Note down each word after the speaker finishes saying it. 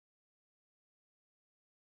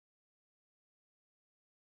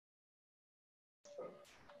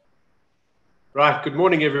Right, good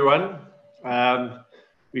morning, everyone.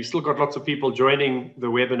 We've still got lots of people joining the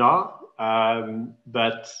webinar,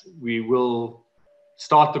 but we will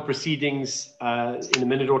start the proceedings in a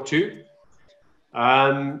minute or two.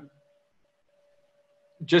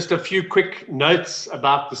 Just a few quick notes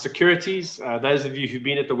about the securities. Those of you who've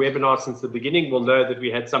been at the webinar since the beginning will know that we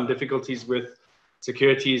had some difficulties with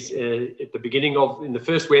securities at the beginning in the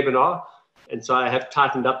first webinar. And so I have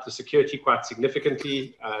tightened up the security quite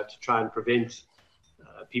significantly to try and prevent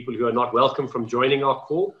people who are not welcome from joining our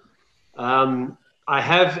call. I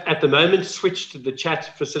have at the moment switched the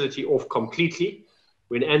chat facility off completely.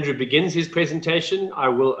 When Andrew begins his presentation, I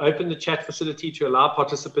will open the chat facility to allow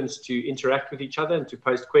participants to interact with each other and to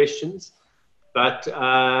post questions. But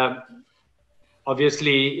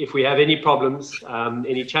obviously, if we have any problems,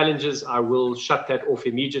 any challenges, I will shut that off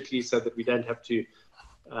immediately so that we don't have to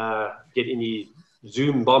get any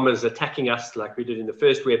Zoom bombers attacking us like we did in the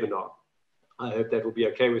first webinar. I hope that will be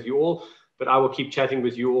okay with you all, but I will keep chatting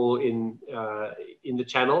with you all in the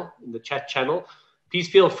channel, in the chat channel. Please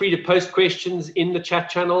feel free to post questions in the chat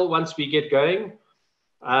channel once we get going.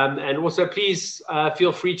 And also please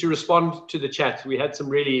feel free to respond to the chat. We had some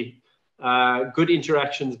really good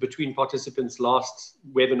interactions between participants last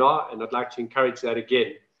webinar, and I'd like to encourage that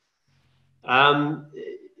again.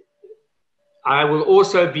 I will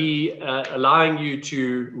also be allowing you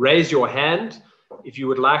to raise your hand if you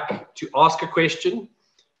would like to ask a question,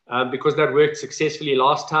 because that worked successfully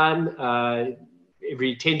last time.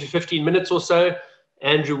 Every 10 to 15 minutes or so,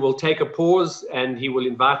 Andrew will take a pause and he will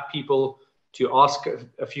invite people to ask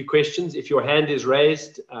a few questions. If your hand is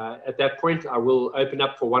raised at that point, I will open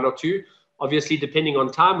up for one or two. Obviously, depending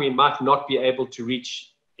on time, we might not be able to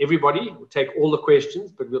reach everybody. We'll take all the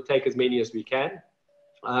questions, but we'll take as many as we can.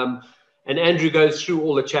 And Andrew goes through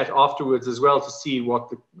all the chat afterwards as well to see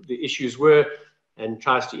what the issues were and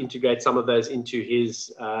tries to integrate some of those into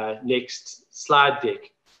his next slide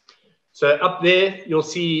deck. So up there, you'll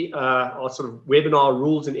see our sort of webinar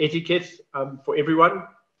rules and etiquette for everyone.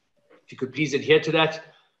 If you could please adhere to that.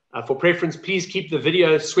 For preference, please keep the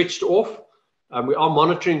video switched off. We are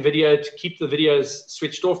monitoring video to keep the videos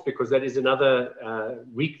switched off because that is another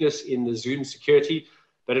weakness in the Zoom security.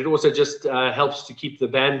 But it also just helps to keep the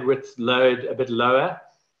bandwidth load a bit lower.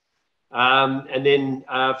 And then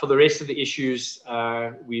for the rest of the issues,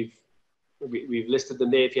 we've listed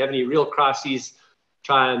them there. If you have any real crises,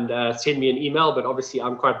 try and send me an email. But obviously,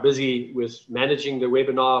 I'm quite busy with managing the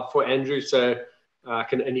webinar for Andrew, so I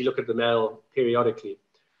can only look at the mail periodically.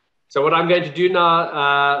 So what I'm going to do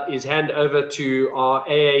now is hand over to our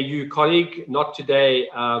AAU colleague, not today,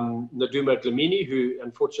 Naduma Dlamini, who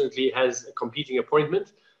unfortunately has a competing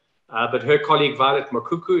appointment, but her colleague Violet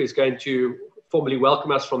Makuku is going to formally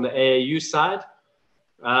welcome us from the AAU side.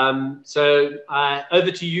 So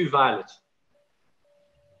over to you, Violet.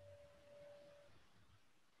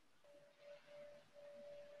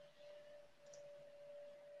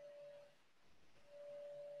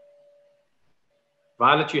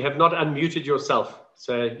 Violet, you have not unmuted yourself,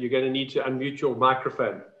 so you're going to need to unmute your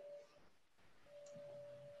microphone.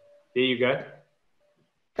 There you go.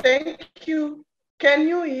 Thank you. Can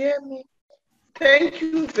you hear me? Thank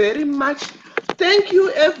you very much. Thank you,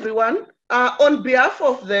 everyone. On behalf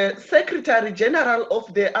of the Secretary General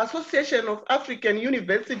of the Association of African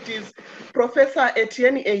Universities, Professor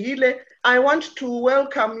Etienne Ehile, I want to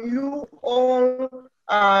welcome you all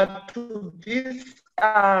to this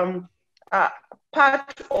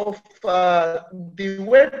part of the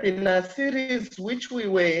webinar series which we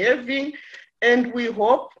were having, and we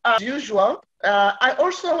hope, as usual, I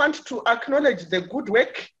also want to acknowledge the good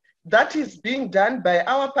work that is being done by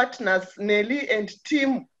our partners, Nelly and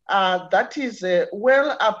team, that is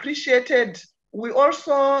well appreciated. We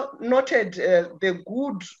also noted the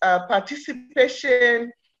good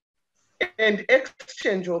participation and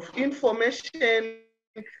exchange of information,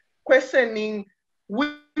 questioning,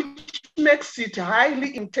 which makes it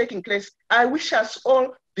highly in taking place. I wish us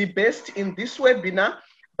all the best in this webinar,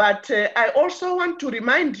 but I also want to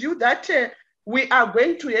remind you that we are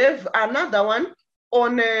going to have another one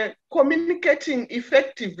on communicating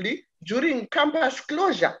effectively during campus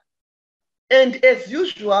closure. And as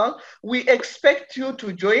usual, we expect you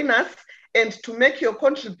to join us and to make your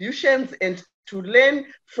contributions and to learn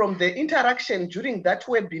from the interaction during that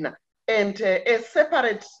webinar. And a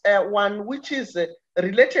separate one, which is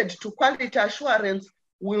related to quality assurance,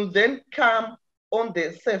 will then come on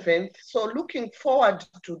the 7th. So looking forward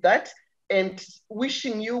to that and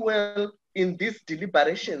wishing you well in these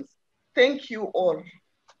deliberations. Thank you all.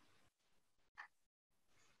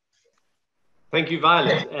 Thank you,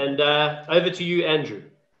 Violet. And over to you, Andrew.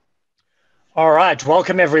 All right,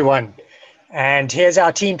 welcome everyone. And here's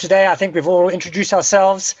our team today. I think we've all introduced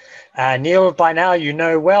ourselves. Neil, by now you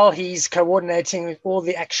know well, he's coordinating all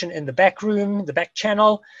the action in the back room, the back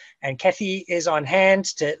channel, and Kathy is on hand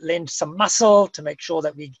to lend some muscle to make sure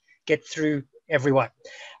that we get through everyone.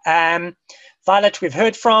 Violet, we've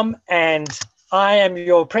heard from, and I am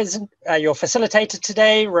your facilitator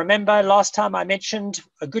today. Remember, last time I mentioned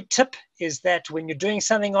a good tip is that when you're doing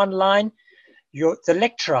something online, the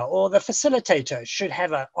lecturer or the facilitator should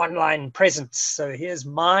have an online presence. So here's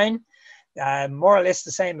mine, more or less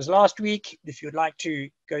the same as last week. If you'd like to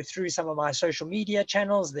go through some of my social media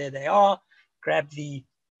channels, there they are. Grab the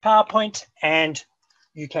PowerPoint and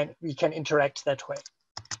we can interact that way.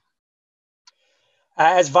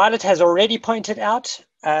 As Violet has already pointed out,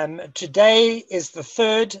 today is the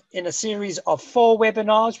third in a series of 4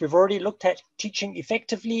 webinars. We've already looked at teaching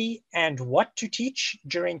effectively and what to teach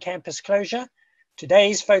during campus closure.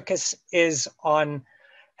 Today's focus is on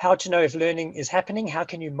how to know if learning is happening. How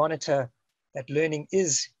can you monitor that learning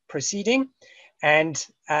is proceeding? And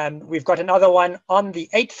we've got another one on the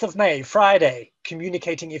 8th of May, Friday,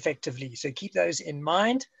 communicating effectively. So keep those in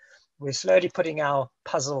mind. We're slowly putting our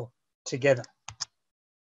puzzle together.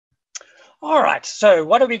 All right, so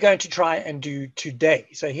what are we going to try and do today?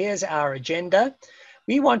 So here's our agenda.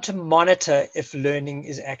 We want to monitor if learning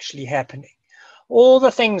is actually happening. All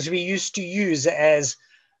the things we used to use as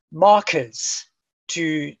markers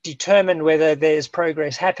to determine whether there's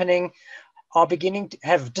progress happening are beginning to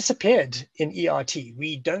have disappeared in ERT.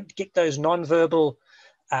 We don't get those nonverbal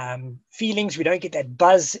feelings. We don't get that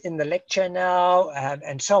buzz in the lecture now,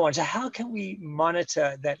 and so on. So how can we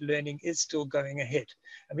monitor that learning is still going ahead?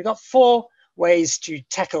 And we've got 4 ways to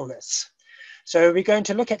tackle this. So we're going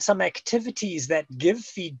to look at some activities that give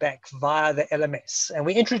feedback via the LMS. And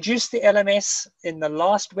we introduced the LMS in the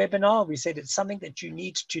last webinar. We said it's something that you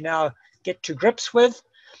need to now get to grips with.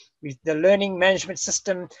 The learning management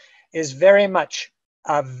system is very much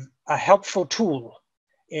a helpful tool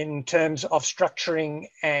in terms of structuring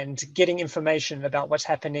and getting information about what's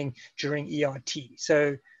happening during ERT.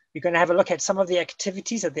 So we're going to have a look at some of the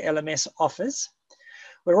activities that the LMS offers.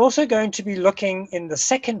 We're also going to be looking in the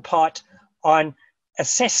second part on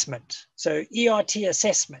assessment. So ERT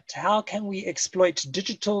assessment, how can we exploit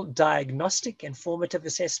digital diagnostic and formative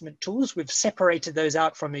assessment tools? We've separated those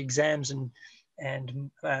out from exams and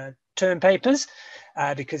term papers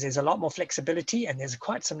because there's a lot more flexibility and there's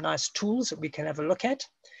quite some nice tools that we can have a look at.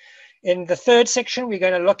 In the third section, we're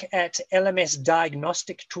going to look at LMS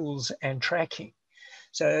diagnostic tools and tracking.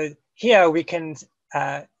 So here we can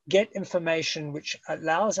get information which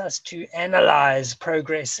allows us to analyze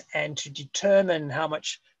progress and to determine how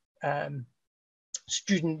much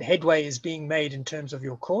student headway is being made in terms of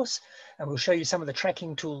your course. And we'll show you some of the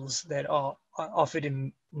tracking tools that are offered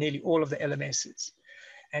in nearly all of the LMSs.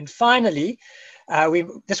 And finally,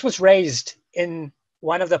 this was raised in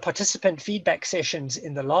one of the participant feedback sessions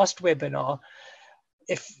in the last webinar.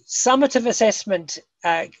 If summative assessment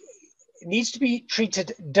needs to be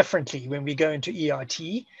treated differently when we go into ERT.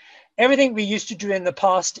 Everything we used to do in the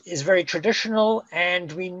past is very traditional,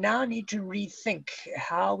 and we now need to rethink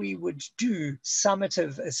how we would do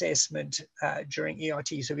summative assessment during ERT.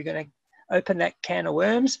 So we're going to open that can of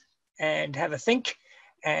worms and have a think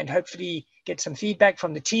and hopefully get some feedback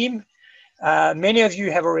from the team. Many of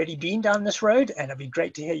you have already been down this road, and it'd be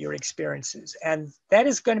great to hear your experiences. And that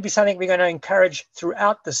is going to be something we're going to encourage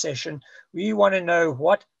throughout the session. We want to know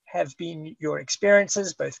what have been your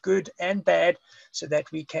experiences, both good and bad, so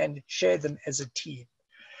that we can share them as a team.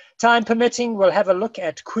 Time permitting, we'll have a look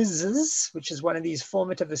at quizzes, which is one of these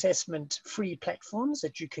formative assessment free platforms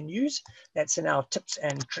that you can use. That's in our tips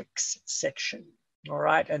and tricks section. All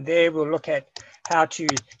right, and there we'll look at how to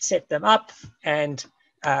set them up and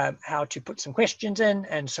how to put some questions in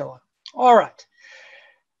and so on. All right.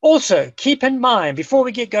 Also, keep in mind, before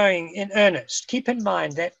we get going in earnest, keep in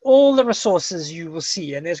mind that all the resources you will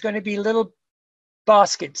see, and there's going to be little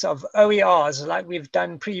baskets of OERs like we've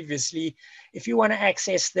done previously. If you want to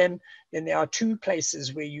access them, then there are 2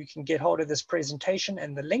 places where you can get hold of this presentation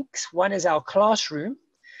and the links. One is our classroom.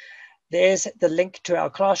 There's the link to our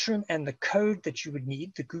classroom and the code that you would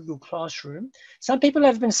need, the Google Classroom. Some people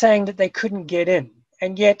have been saying that they couldn't get in,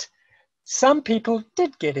 and yet some people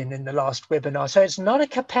did get in the last webinar. So it's not a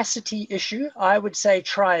capacity issue. I would say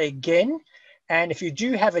try again. And if you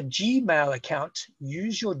do have a Gmail account,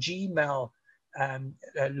 use your Gmail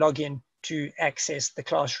login to access the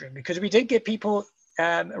classroom, because we did get people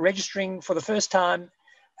registering for the first time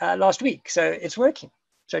last week. So it's working.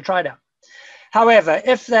 So try it out. However,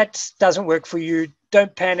 if that doesn't work for you,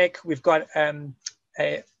 don't panic. We've got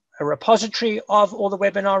a repository of all the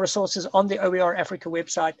webinar resources on the OER Africa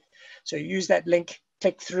website. So use that link,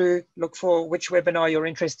 click through, look for which webinar you're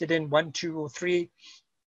interested in, 1, 2, or 3.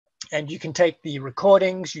 And you can take the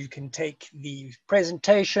recordings, you can take the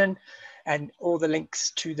presentation, and all the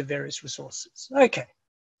links to the various resources. Okay.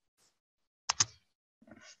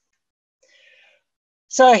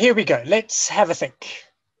 So here we go. Let's have a think.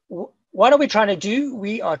 What are we trying to do?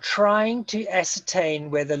 We are trying to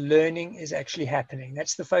ascertain whether learning is actually happening.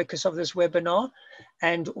 That's the focus of this webinar.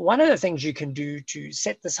 And one of the things you can do to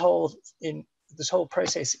set this whole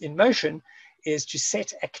process in motion is to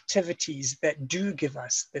set activities that do give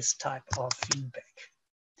us this type of feedback.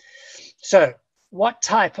 So what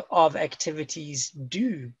type of activities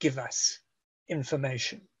do give us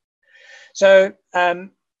information? So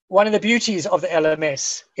one of the beauties of the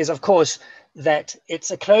LMS is, of course, that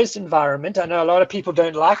it's a closed environment. I know a lot of people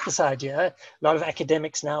don't like this idea. A lot of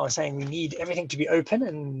academics now are saying we need everything to be open,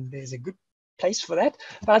 and there's a good place for that.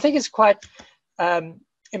 But I think it's quite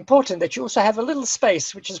important that you also have a little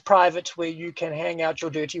space which is private, where you can hang out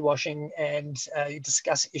your dirty washing and you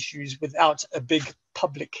discuss issues without a big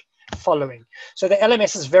public following. So the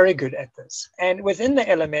LMS is very good at this. And within the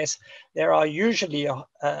LMS, there are usually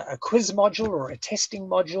a quiz module or a testing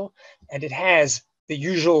module, and it has the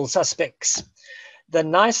usual suspects. The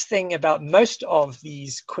nice thing about most of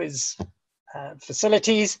these quiz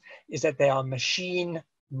facilities is that they are machine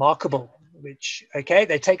markable, which, okay,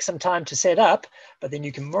 they take some time to set up, but then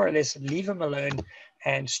you can more or less leave them alone,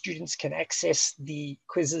 and students can access the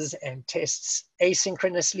quizzes and tests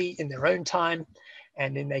asynchronously in their own time,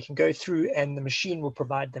 and then they can go through and the machine will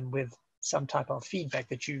provide them with some type of feedback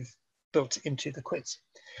that you've built into the quiz.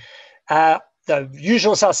 The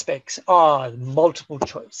usual suspects are multiple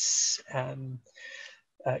choice,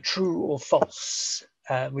 true or false.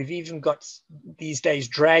 We've even got these days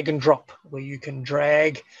drag and drop, where you can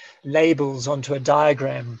drag labels onto a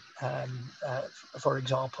diagram, for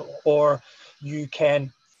example, or you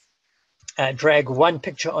can drag one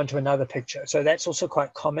picture onto another picture. So that's also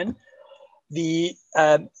quite common.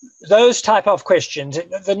 Those type of questions,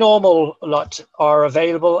 the normal lot, are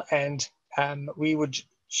available, and we would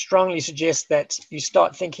strongly suggest that you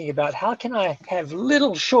start thinking about, how can I have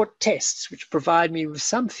little short tests which provide me with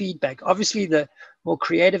some feedback? Obviously, the more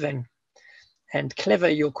creative and clever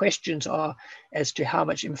your questions are as to how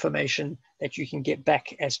much information that you can get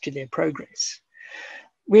back as to their progress.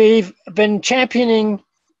 We've been championing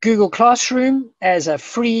Google Classroom as a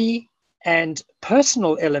free and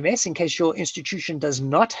personal LMS in case your institution does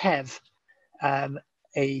not have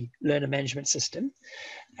a learner management system.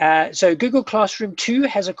 So Google Classroom 2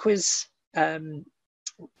 has a quiz,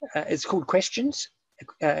 it's called Questions,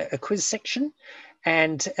 a quiz section,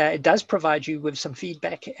 and it does provide you with some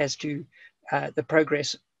feedback as to the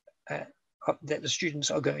progress that the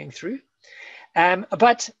students are going through.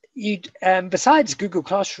 But besides Google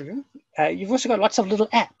Classroom, you've also got lots of little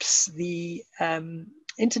apps. The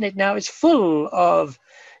internet now is full of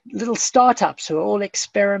little startups who are all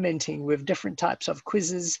experimenting with different types of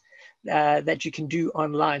quizzes that you can do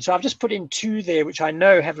online. So I've just put in 2 there, which I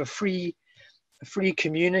know have a free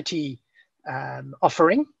community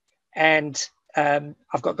offering. And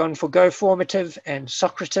I've gone for Go Formative and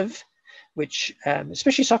Socrative, which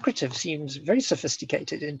especially Socrative seems very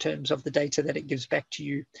sophisticated in terms of the data that it gives back to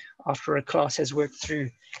you after a class has worked through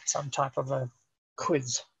some type of a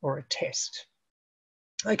quiz or a test.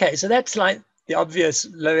 Okay, so that's like the obvious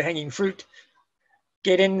low-hanging fruit.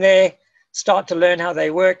 Get in there, start to learn how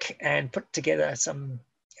they work, and put together some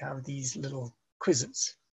of these little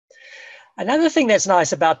quizzes. Another thing that's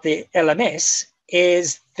nice about the LMS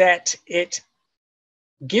is that it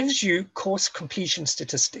gives you course completion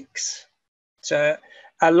statistics. So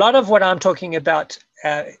a lot of what I'm talking about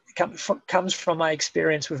comes from my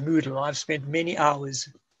experience with Moodle. I've spent many hours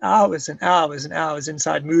and hours and hours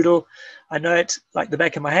inside Moodle. I know it like the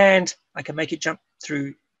back of my hand. I can make it jump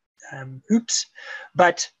through hoops.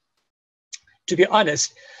 But to be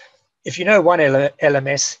honest, if you know one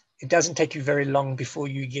LMS, it doesn't take you very long before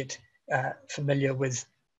you get familiar with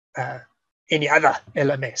any other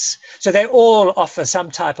LMS. So they all offer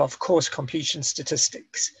some type of course completion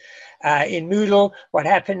statistics. In Moodle, what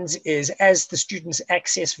happens is as the students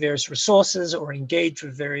access various resources or engage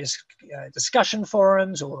with various discussion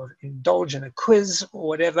forums or indulge in a quiz or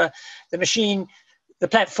whatever, the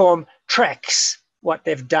platform tracks what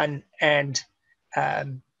they've done and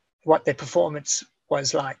what their performance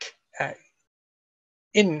was like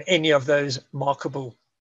in any of those markable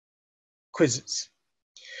quizzes.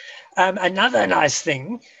 Another nice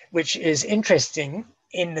thing, which is interesting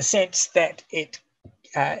in the sense that it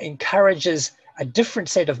encourages a different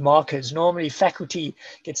set of markers. Normally faculty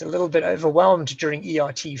gets a little bit overwhelmed during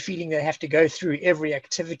ERT, feeling they have to go through every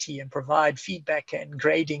activity and provide feedback and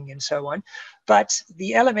grading and so on. But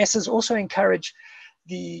the LMSs also encourage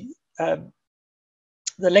the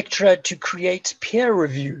lecturer to create peer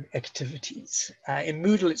review activities. In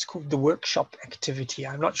Moodle, it's called the workshop activity.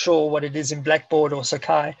 I'm not sure what it is in Blackboard or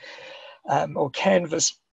Sakai or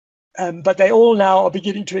Canvas, but they all now are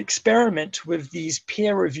beginning to experiment with these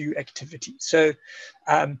peer review activities. So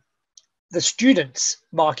the students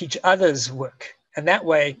mark each other's work, and that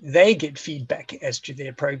way they get feedback as to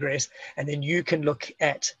their progress, and then you can look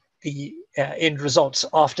at the end results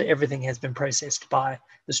after everything has been processed by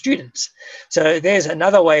the students. So there's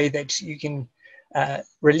another way that you can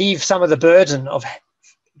relieve some of the burden of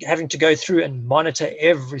having to go through and monitor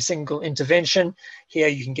every single intervention. Here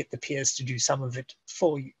you can get the peers to do some of it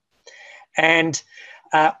for you. And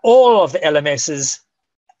all of the LMSs,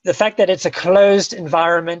 the fact that it's a closed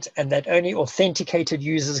environment and that only authenticated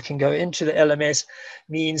users can go into the LMS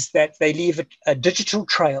means that they leave a digital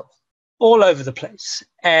trail all over the place.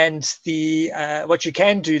 And what you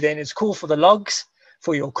can do then is call for the logs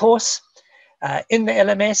for your course in the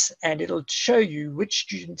LMS, and it'll show you which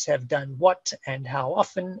students have done what and how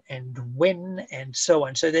often and when and so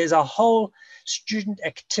on. So there's a whole student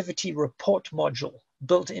activity report module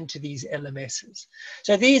built into these LMSs.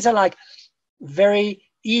 So these are like very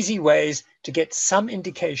easy ways to get some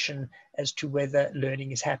indication as to whether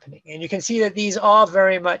learning is happening. And you can see that these are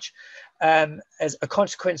very much as a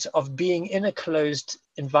consequence of being in a closed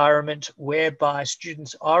environment whereby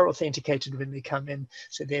students are authenticated when they come in.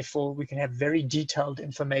 So therefore we can have very detailed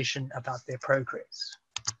information about their progress.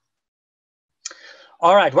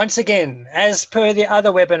 All right, once again, as per the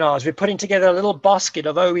other webinars, we're putting together a little basket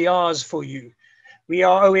of OERs for you. We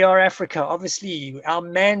are OER Africa. Obviously, our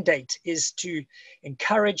mandate is to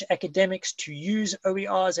encourage academics to use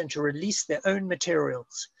OERs and to release their own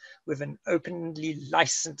materials with an openly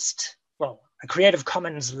licensed, well, a Creative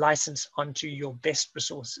Commons license onto your best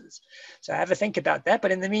resources. So have a think about that.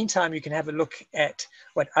 But in the meantime, you can have a look at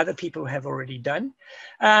what other people have already done.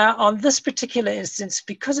 On this particular instance,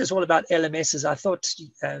 because it's all about LMSs, I thought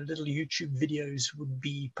little YouTube videos would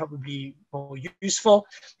be probably more useful.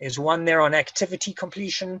 There's one there on activity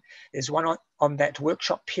completion. There's one on that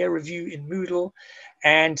workshop peer review in Moodle.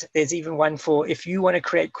 And there's even one for if you want to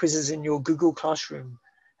create quizzes in your Google Classroom.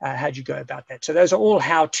 How do you go about that? So those are all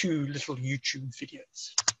how-to little YouTube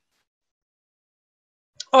videos.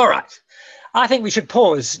 All right, I think we should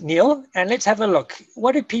pause, Neil, and let's have a look.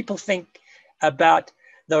 What do people think about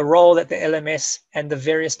the role that the LMS and the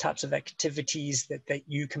various types of activities that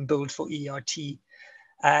you can build for ERT?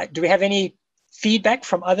 Do we have any feedback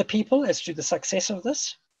from other people as to the success of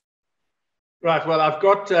this? Right, well, I've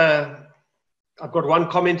got one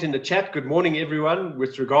comment in the chat. Good morning, everyone.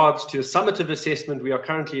 With regards to a summative assessment, we are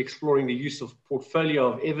currently exploring the use of portfolio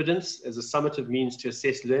of evidence as a summative means to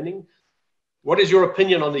assess learning. What is your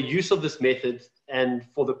opinion on the use of this method and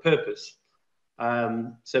for the purpose?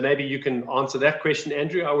 So maybe you can answer that question,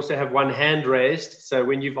 Andrew. I also have one hand raised. So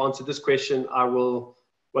when you've answered this question, I will,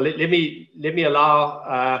 well, let me allow,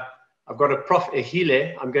 I've got a Prof.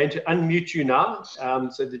 Ehile. I'm going to unmute you now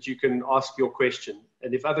so that you can ask your question.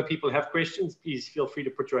 And if other people have questions, please feel free to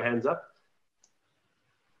put your hands up.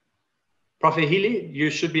 Prof. Ehile, you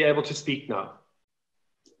should be able to speak now.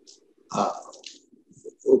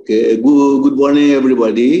 Okay, good morning,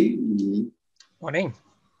 everybody. Morning.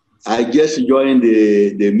 I just joined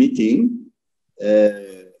the meeting.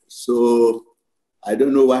 So I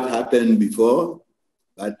don't know what happened before,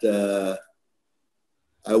 but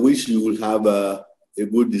I wish you will have a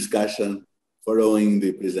good discussion following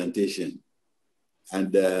the presentation.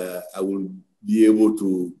 And I will be able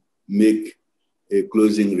to make a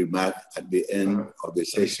closing remark at the end of the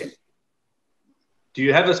session. Do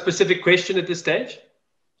you have a specific question at this stage?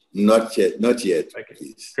 Not yet, not yet. Okay,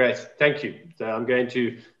 please. Great, thank you. So I'm going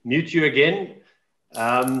to mute you again.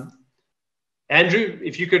 Andrew,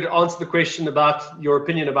 if you could answer the question about your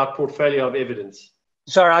opinion about portfolio of evidence.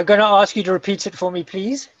 Sorry, I'm going to ask you to repeat it for me,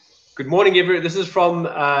 please. Good morning, everyone. This is from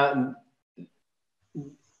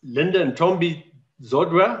Linda and Tombi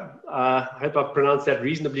Zodwa. I hope I've pronounced that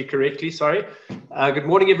reasonably correctly, sorry. Good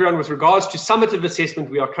morning, everyone. With regards to summative assessment,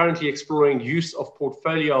 we are currently exploring use of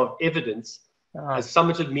portfolio of evidence as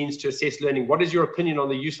summative means to assess learning. What is your opinion on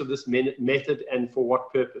the use of this method and for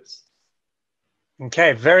what purpose?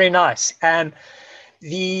 Okay, very nice. And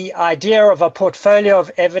the idea of a portfolio of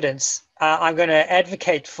evidence, I'm going to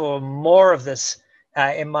advocate for more of this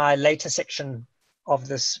in my later section of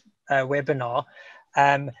this webinar.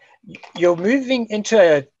 You're moving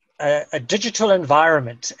into a digital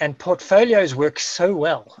environment, and portfolios work so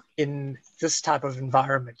well in this type of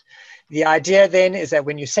environment. The idea then is that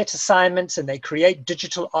when you set assignments and they create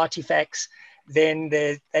digital artifacts, then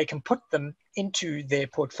they can put them into their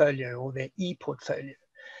portfolio or their e-portfolio.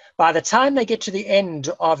 By the time they get to the end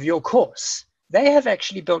of your course, they have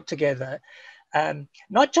actually built together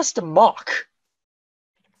not just a mark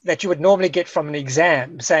that you would normally get from an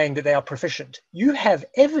exam saying that they are proficient. You have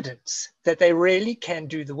evidence that they really can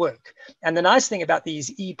do the work. And the nice thing about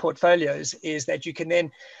these e-portfolios is that you can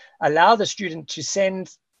then allow the student to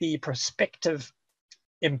send the prospective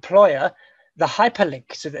employer the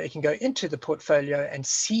hyperlink so that they can go into the portfolio and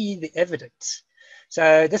see the evidence.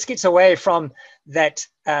 So this gets away from that,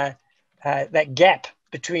 that gap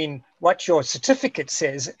between what your certificate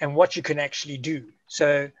says and what you can actually do.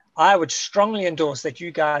 So I would strongly endorse that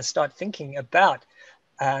you guys start thinking about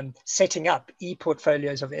setting up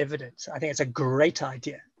e-portfolios of evidence. I think it's a great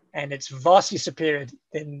idea, and it's vastly superior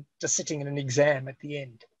than just sitting in an exam at the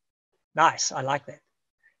end. Nice, I like that.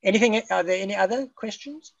 Are there any other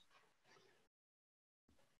questions?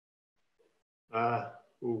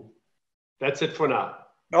 That's it for now.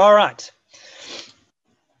 All right.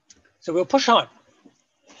 So we'll push on.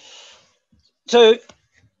 So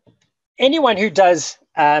anyone who does,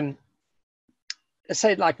 let's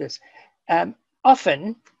say it like this,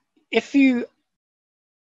 often if you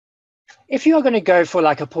are going to go for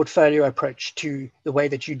like a portfolio approach to the way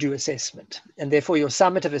that you do assessment, and therefore your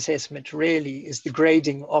summative assessment really is the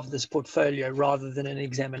grading of this portfolio rather than an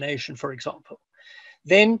examination, for example,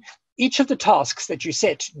 then each of the tasks that you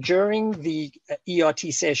set during the ERT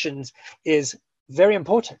sessions is very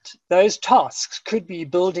important. Those tasks could be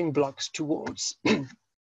building blocks towards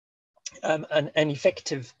an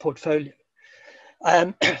effective portfolio.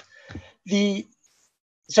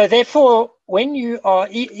 So therefore, when you are,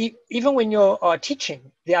 even when you are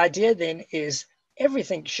teaching, the idea then is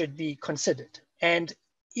everything should be considered. And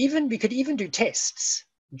we could even do tests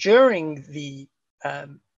during the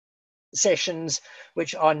sessions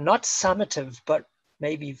which are not summative, but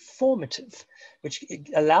maybe formative, which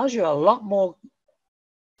allows you a lot more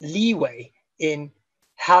leeway in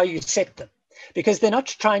how you set them, because they're not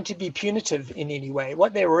trying to be punitive in any way.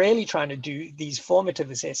 What they're really trying to do, these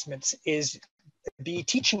formative assessments, is be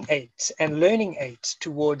teaching aids and learning aids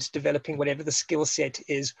towards developing whatever the skill set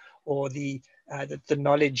is, or the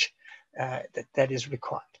knowledge that is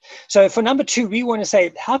required. So for number 2, we want to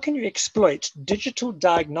say, how can you exploit digital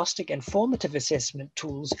diagnostic and formative assessment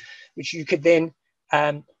tools, which you could then,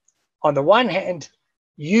 on the one hand,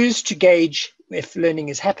 use to gauge if learning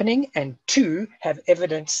is happening, and 2, have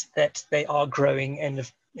evidence that they are growing, and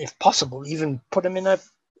if possible, even put them in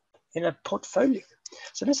a portfolio.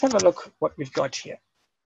 So let's have a look what we've got here.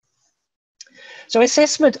 So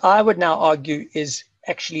assessment, I would now argue, is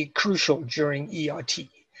actually crucial during ERT.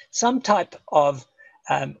 Some type of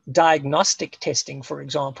diagnostic testing, for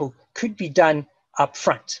example, could be done up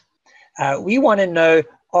front. We want to know,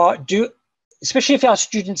 especially if our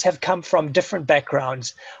students have come from different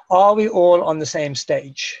backgrounds, are we all on the same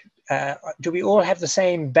stage? Do we all have the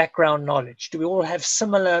same background knowledge? Do we all have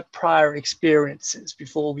similar prior experiences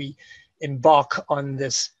before we embark on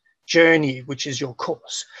this journey, which is your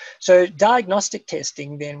course? So diagnostic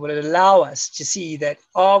testing then will allow us to see that,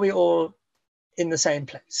 are we all in the same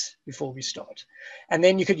place before we start? And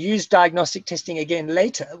then you could use diagnostic testing again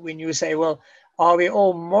later when you say, well, are we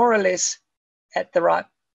all more or less at the right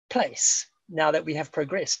place now that we have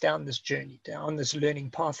progressed down this journey, down this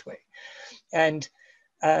learning pathway? And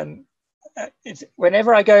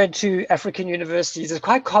whenever I go into African universities, it's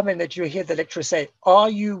quite common that you hear the lecturer say, are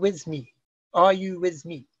you with me? Are you with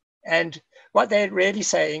me? And what they're really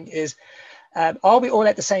saying is, are we all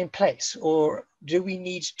at the same place? Or do we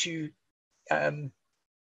need to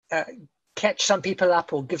catch some people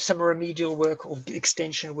up, or give some remedial work or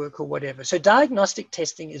extension work or whatever? So diagnostic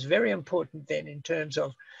testing is very important then in terms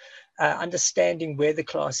of understanding where the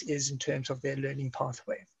class is in terms of their learning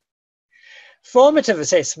pathway. Formative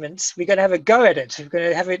assessments, we're going to have a go at it. We're going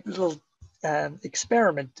to have a little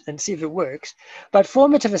experiment and see if it works. But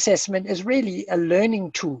formative assessment is really a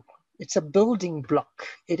learning tool. It's a building block.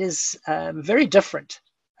 It is very different.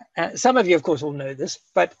 Some of you, of course, will know this,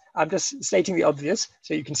 but I'm just stating the obvious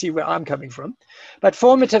so you can see where I'm coming from. But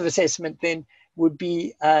formative assessment then would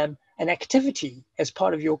be an activity as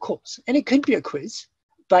part of your course. And it could be a quiz,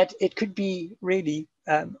 but it could be really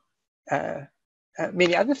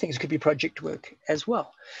many other things. It could be project work as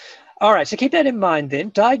well. All right, so keep that in mind then.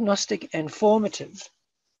 Diagnostic and formative,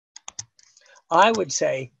 I would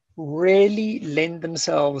say, really lend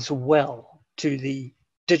themselves well to the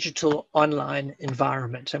digital online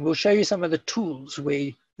environment. And we'll show you some of the tools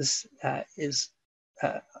where this is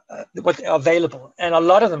what are available, and a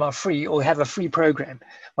lot of them are free or have a free program,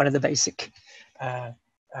 one of the basic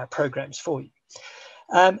programs for you.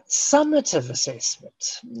 Summative assessment.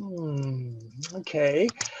 Okay,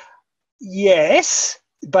 yes,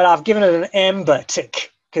 but I've given it an amber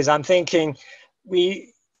tick because I'm thinking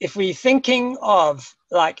if we're thinking of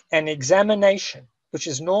like an examination, which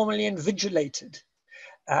is normally invigilated,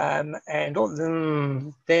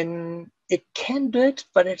 then it can do it,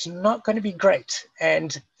 but it's not going to be great.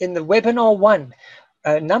 And in the webinar one,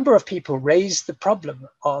 a number of people raised the problem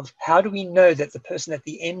of how do we know that the person at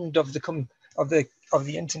the end of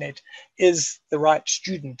the internet is the right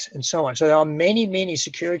student, and so on. So there are many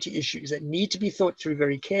security issues that need to be thought through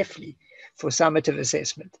very carefully for summative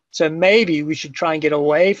assessment. So maybe we should try and get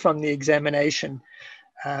away from the examination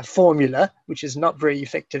formula, which is not very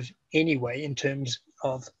effective anyway in terms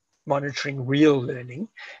of monitoring real learning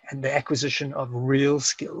and the acquisition of real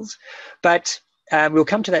skills. But we'll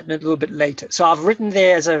come to that in a little bit later. So I've written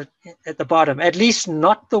there at the bottom, at least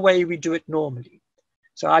not the way we do it normally.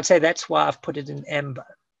 So I'd say that's why I've put it in amber.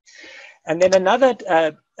 And then another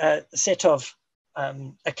set of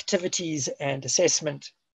activities and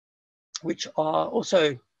assessment, which are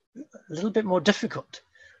also a little bit more difficult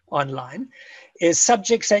online, is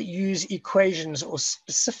subjects that use equations or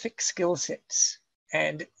specific skill sets.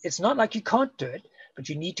 And it's not like you can't do it, but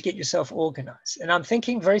you need to get yourself organized. And I'm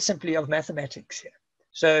thinking very simply of mathematics here.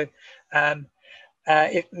 So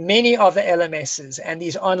if many of the LMSs and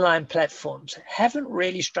these online platforms haven't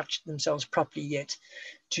really structured themselves properly yet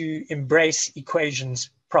to embrace equations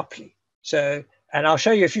properly. So, and I'll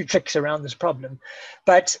show you a few tricks around this problem,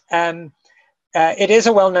 but it is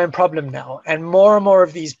a well-known problem now, and more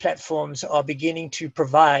of these platforms are beginning to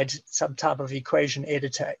provide some type of equation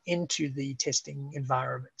editor into the testing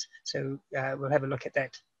environment. So we'll have a look at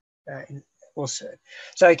that also.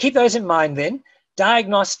 So keep those in mind then.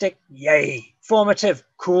 Diagnostic, yay. Formative,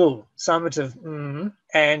 cool. Summative,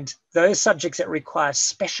 and those subjects that require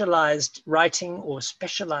specialized writing or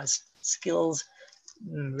specialized skills,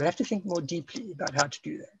 we'll have to think more deeply about how to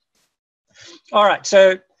do that. All right,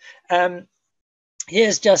 so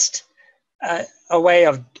here's just a way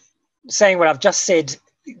of saying what I've just said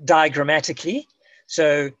diagrammatically.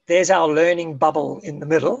 So there's our learning bubble in the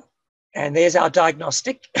middle, and there's our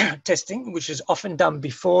diagnostic testing, which is often done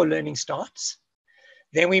before learning starts.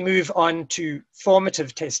 Then we move on to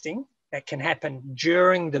formative testing that can happen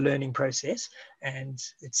during the learning process, and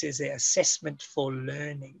it says there assessment for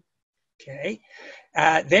learning. Okay,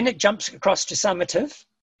 then it jumps across to summative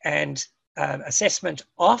and assessment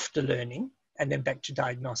after learning, and then back to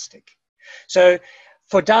diagnostic. So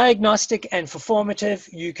for diagnostic and for formative,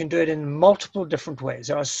 you can do it in multiple different ways.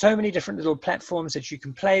 There are so many different little platforms that you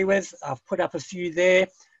can play with. I've put up a few there.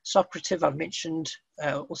 Socrative, I've mentioned,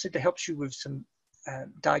 also that helps you with some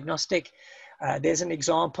diagnostic. There's an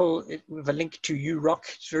example with a link to URock.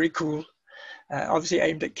 It's very cool, obviously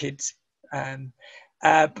aimed at kids.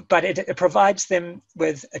 But it provides them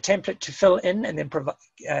with a template to fill in, and then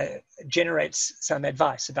generates some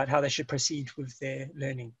advice about how they should proceed with their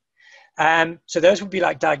learning. So those would be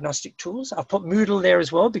like diagnostic tools. I've put Moodle there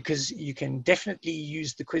as well, because you can definitely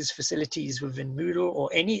use the quiz facilities within Moodle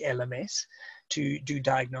or any LMS to do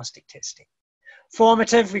diagnostic testing.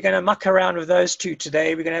 Formative, we're going to muck around with those two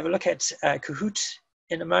today. We're going to have a look at Kahoot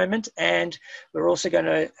in a moment, and we're also going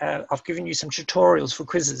to, I've given you some tutorials for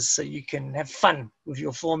quizzes so you can have fun with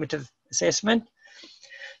your formative assessment.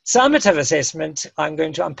 Summative assessment, I'm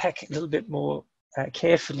going to unpack a little bit more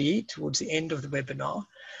carefully towards the end of the webinar,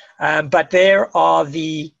 but there are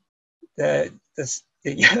the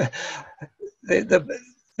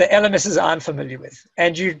LMSs I'm familiar with,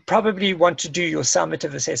 and you'd probably want to do your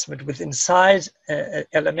summative assessment with inside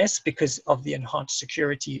LMS because of the enhanced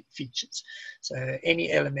security features. So any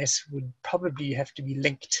LMS would probably have to be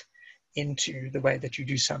linked into the way that you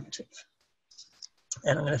do summative.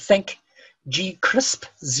 And I'm going to thank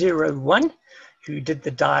gcrisp01 who did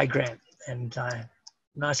the diagram, and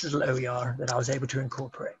nice little OER that I was able to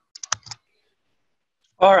incorporate.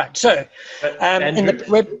 All right, so in the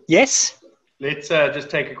web, yes? Let's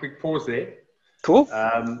just take a quick pause there. Cool.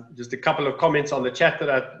 Just a couple of comments on the chat that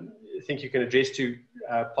I think you can address to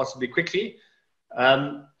possibly quickly.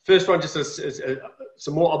 First one, just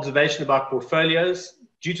some more observation about portfolios.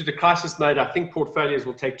 Due to the crisis mode, I think portfolios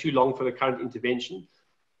will take too long for the current intervention.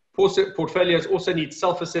 Portfolios also need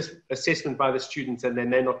self-assessment by the students, and they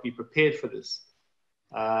may not be prepared for this.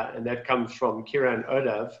 And that comes from Kira and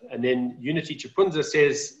Odav. And then Unity Chipunza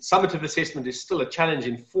says, summative assessment is still a challenge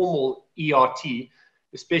in formal ERT,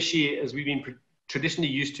 especially as we've been traditionally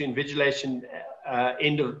used to invigilated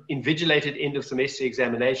end of semester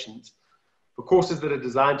examinations. For courses that are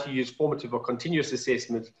designed to use formative or continuous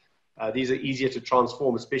assessment, these are easier to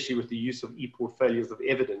transform, especially with the use of e-portfolios of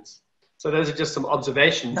evidence. So those are just some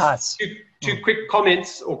observations. Nice. Two quick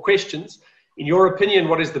comments or questions. In your opinion,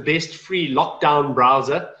 what is the best free lockdown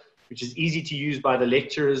browser, which is easy to use by the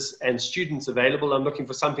lecturers and students available? I'm looking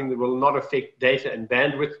for something that will not affect data and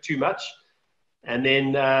bandwidth too much. And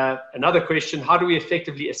then another question, how do we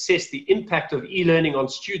effectively assess the impact of e-learning on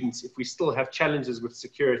students if we still have challenges with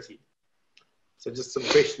security? So just some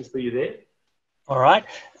questions for you there. All right.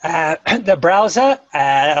 The browser,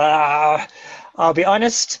 I'll be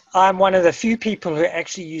honest, I'm one of the few people who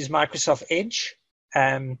actually use Microsoft Edge.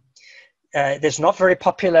 There's not very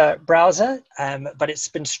popular browser, but it's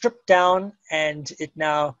been stripped down and it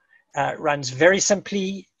now runs very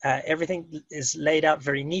simply. Everything is laid out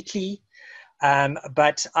very neatly.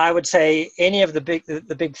 But I would say any of the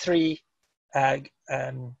big three,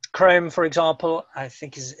 Chrome, for example, I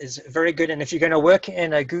think is very good. And if you're going to work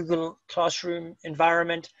in a Google Classroom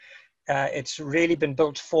environment, it's really been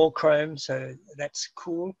built for Chrome, so that's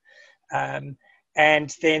cool.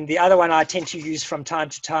 And then the other one I tend to use from time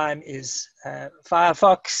to time is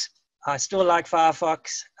Firefox. I still like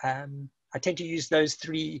Firefox. I tend to use those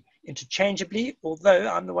three interchangeably, although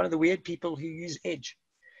I'm one of the weird people who use Edge.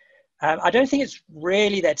 I don't think it's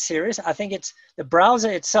really that serious. I think it's the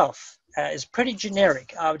browser itself is pretty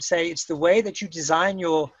generic. I would say it's the way that you design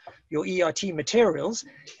your ERT materials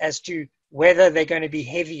as to whether they're going to be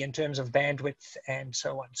heavy in terms of bandwidth and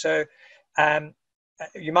so on. So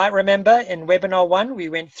you might remember in webinar 1, we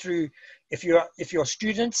went through if your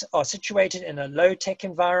students are situated in a low-tech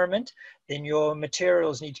environment, then your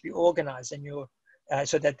materials need to be organized and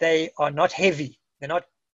so that they are not heavy.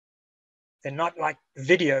 They're not like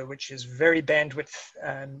video, which is very bandwidth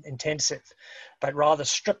intensive, but rather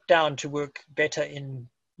stripped down to work better in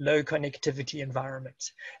low connectivity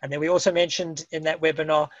environments. And then we also mentioned in that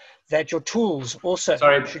webinar that your tools also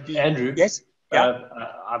should be... Andrew. Yes? Yeah.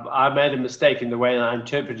 I made a mistake in the way I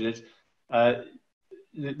interpreted it.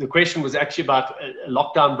 The question was actually about a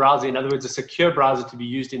lockdown browser. In other words, a secure browser to be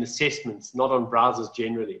used in assessments, not on browsers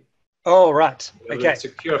generally. Oh, right. Okay.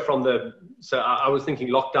 Secure from so I was thinking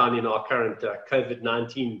lockdown in our current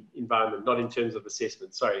COVID-19 environment, not in terms of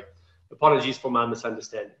assessment. Sorry. Apologies for my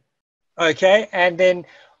misunderstanding. Okay. And then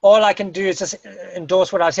all I can do is just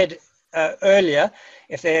endorse what I said earlier.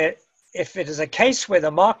 If it is a case where the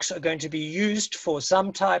marks are going to be used for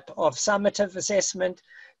some type of summative assessment,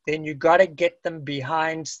 then you got to get them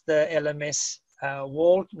behind the LMS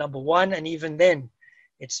wall, number one. And even then,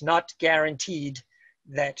 it's not guaranteed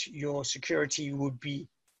that your security would be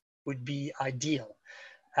ideal.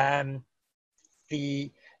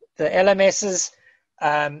 The LMSs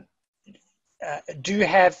do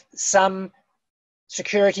have some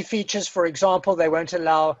security features. For example, they won't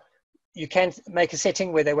allow, you can make a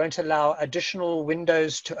setting where they won't allow additional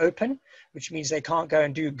windows to open, which means they can't go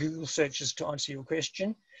and do Google searches to answer your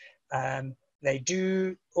question. They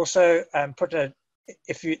do also put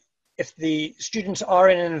if the students are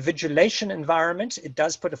in an invigilation environment, it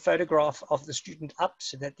does put a photograph of the student up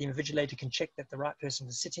so that the invigilator can check that the right person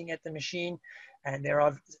is sitting at the machine. And there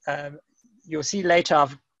are, you'll see later,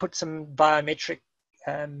 I've put some biometric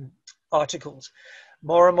articles.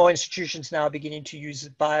 More and more institutions now are beginning to use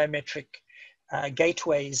biometric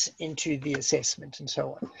gateways into the assessment and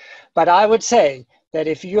so on. But I would say that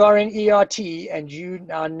if you are in ERT and you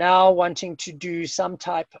are now wanting to do some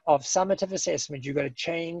type of summative assessment, you've got to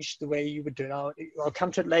change the way you would do it. I'll come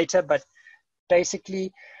to it later, but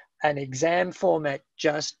basically an exam format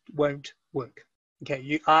just won't work.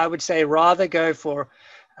 Okay, I would say rather go for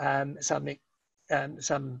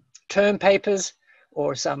some term papers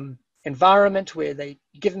or some environment where they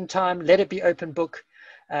give them time, let it be open book,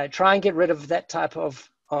 try and get rid of that type of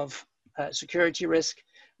security risk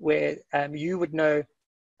where you would know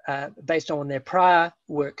based on their prior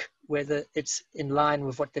work whether it's in line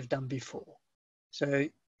with what they've done before. So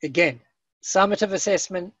again, summative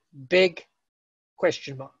assessment, big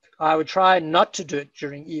question mark. I would try not to do it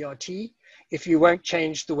during ERT if you won't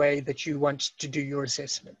change the way that you want to do your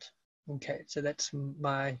assessment. Okay, so that's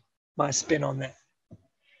my spin on that.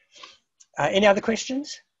 Any other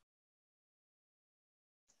questions?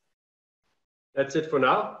 That's it for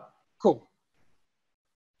now. Cool.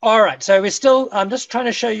 All right, so I'm just trying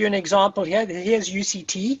to show you an example here. Here's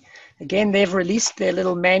UCT. Again, they've released their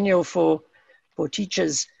little manual for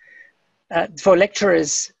teachers, for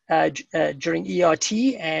lecturers during ERT,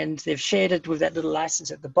 and they've shared it with that little license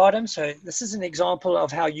at the bottom. So this is an example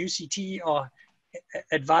of how UCT are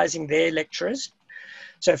advising their lecturers.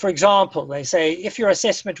 So for example, they say, if your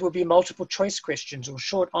assessment will be multiple choice questions or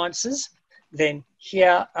short answers, then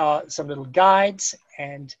here are some little guides,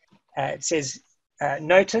 and it says,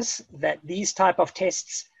 notice that these type of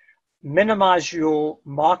tests minimize your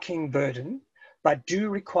marking burden, but do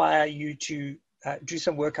require you to do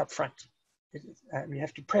some work up front. You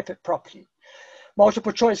have to prep it properly.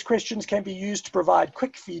 Multiple choice questions can be used to provide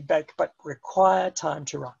quick feedback, but require time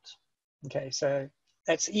to write. Okay, so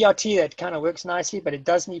that's ERT, that kind of works nicely, but it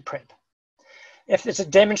does need prep. If it's a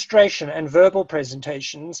demonstration and verbal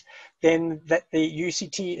presentations, then that the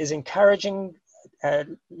UCT is encouraging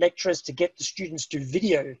lecturers to get the students to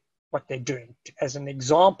video what they're doing as an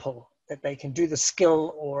example, that they can do the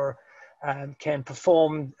skill or can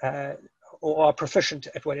perform or are proficient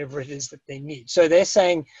at whatever it is that they need. So they're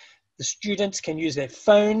saying the students can use their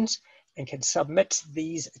phones and can submit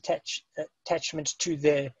these attachments to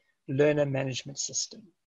their learner management system.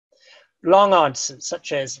 Long answers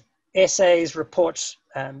such as essays, reports,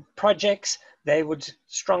 projects, they would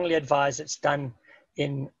strongly advise it's done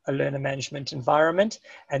in a learner management environment.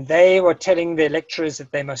 And they were telling their lecturers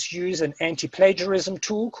that they must use an anti-plagiarism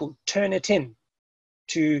tool called Turnitin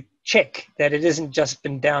to check that it isn't just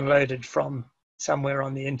been downloaded from somewhere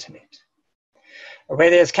on the internet. Where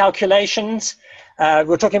there's calculations, we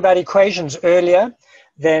were talking about equations earlier,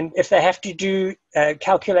 then if they have to do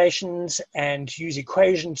calculations and use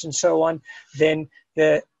equations and so on, then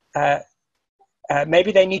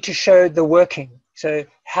maybe they need to show the working. So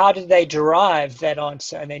how did they derive that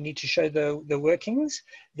answer? And they need to show the workings.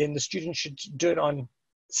 Then the student should do it on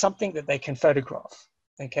something that they can photograph.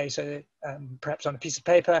 Okay, so perhaps on a piece of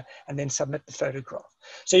paper, and then submit the photograph.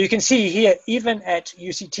 So you can see here, even at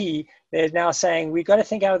UCT, they're now saying we've got to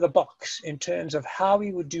think out of the box in terms of how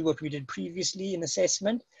we would do what we did previously in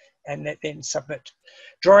assessment, and then submit.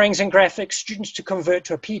 Drawings and graphics, students to convert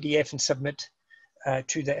to a PDF and submit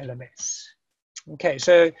to the LMS. Okay,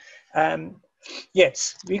 so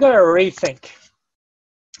yes, we've got to rethink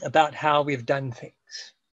about how we've done things.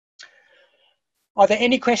 Are there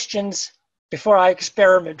any questions before I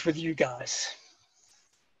experiment with you guys?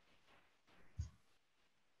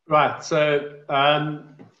 Right, so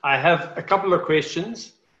I have a couple of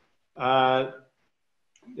questions.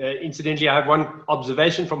 Incidentally, I have one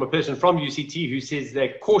observation from a person from UCT who says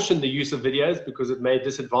they caution the use of videos because it may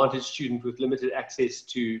disadvantage students with limited access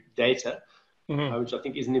to data, which I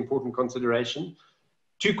think is an important consideration.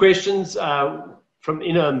 Two questions from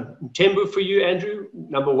Ina Mtembu for you, Andrew.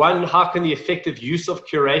 Number one, how can the effective use of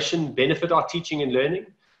curation benefit our teaching and learning?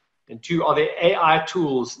 And two, are there AI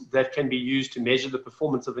tools that can be used to measure the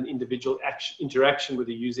performance of an individual interaction with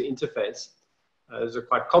a user interface? Those are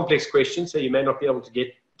quite complex questions, so you may not be able to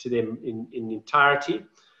get to them in entirety.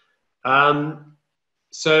 And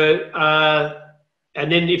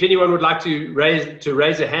then if anyone would like to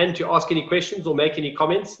raise a hand to ask any questions or make any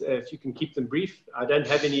comments, if you can keep them brief. I don't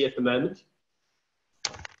have any at the moment.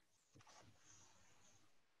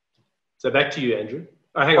 So back to you, Andrew.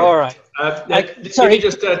 Oh, hang on. All right. Sorry.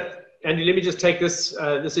 Andy, let me just take this.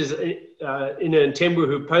 This is Ina Ntembu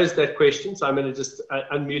who posed that question, so I'm going to just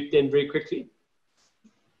unmute them very quickly.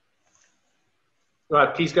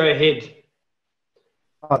 Right, please go ahead.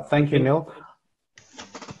 Thank you, Neil.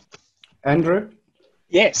 Andrew?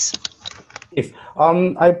 Yes. Yes.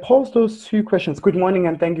 I posed those two questions. Good morning,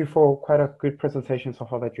 and thank you for quite a good presentation so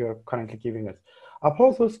far that you're currently giving us. I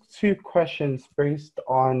posed those two questions based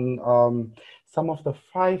on some of the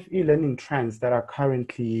 5 e-learning trends that are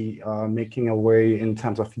currently making a way in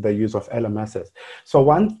terms of the use of LMSs. So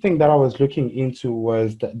one thing that I was looking into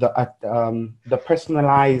was the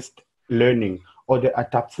personalized learning or the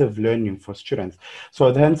adaptive learning for students.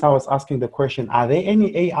 So then I was asking the question, are there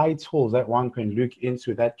any AI tools that one can look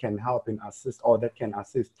into that can help and assist, or that can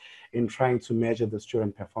assist in trying to measure the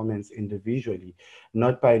student performance individually,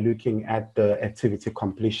 not by looking at the activity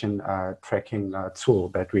completion tracking tool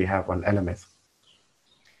that we have on LMS?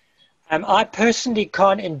 I personally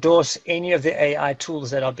can't endorse any of the AI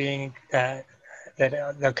tools that are being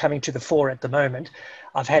they're coming to the fore at the moment.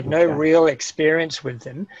 I've had no real experience with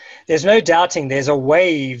them. There's no doubting there's a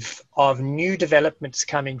wave of new developments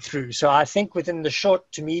coming through. So I think within the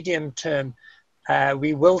short to medium term,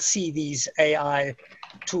 we will see these AI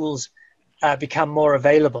tools become more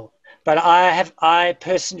available. But I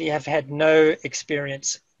personally have had no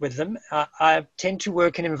experience with them. I tend to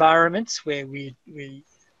work in environments where we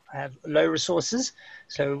have low resources.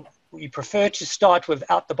 So we prefer to start with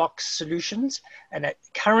out-the-box solutions, and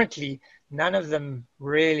currently none of them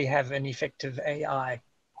really have an effective AI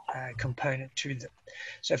component to them.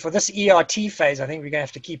 So for this ERT phase, I think we're going to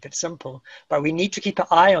have to keep it simple, but we need to keep an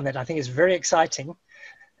eye on that. I think it's very exciting.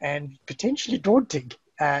 and potentially daunting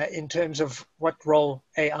in terms of what role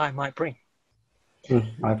AI might bring.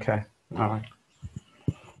 Okay, all right.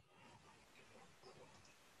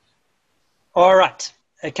 All right.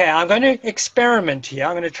 Okay, I'm going to experiment here.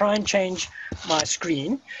 I'm going to try and change my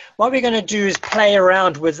screen. What we're going to do is play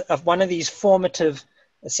around with one of these formative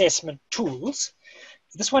assessment tools.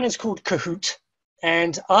 This one is called Kahoot,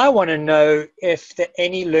 and I want to know if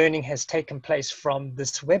any learning has taken place from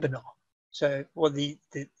this webinar. So, or the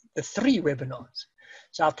 3 webinars.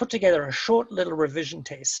 So I've put together a short little revision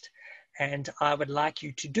test, and I would like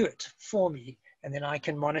you to do it for me, and then I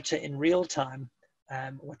can monitor in real time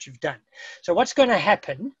what you've done. So what's going to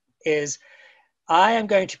happen is I am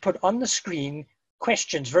going to put on the screen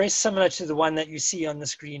questions very similar to the one that you see on the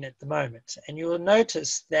screen at the moment. And you will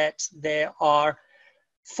notice that there are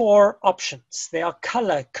 4 options. They are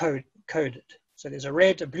color coded. So there's a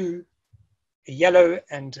red, a blue, a yellow,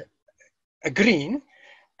 and a green.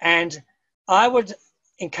 And I would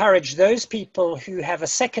encourage those people who have a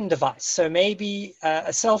second device, so maybe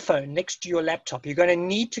a cell phone next to your laptop. You're going to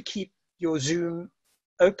need to keep your Zoom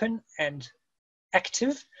open and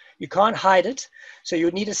active. You can't hide it. So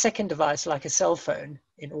you need a second device like a cell phone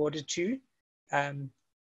in order to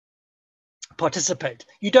participate.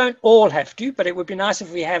 You don't all have to, but it would be nice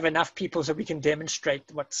if we have enough people so we can demonstrate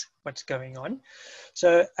what's going on.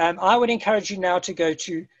 So I would encourage you now to go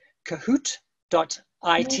to kahoot.it,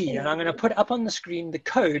 and I'm going to put up on the screen the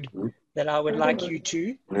code that I would like you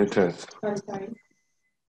to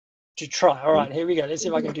try. All right, here we go. Let's see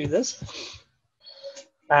if I can do this.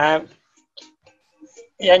 And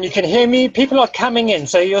you can hear me. People are coming in.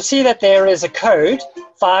 So you'll see that there is a code,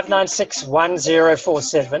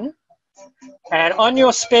 5961047. And on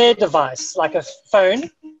your spare device, like a phone,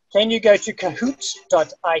 can you go to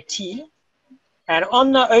kahoot.it? And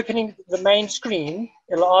on opening the main screen,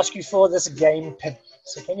 it'll ask you for this game pin.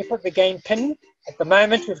 So can you put the game pin? At the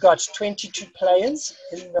moment, we've got 22 players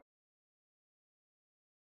in the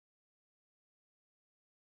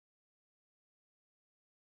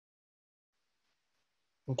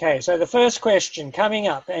Okay, so the first question coming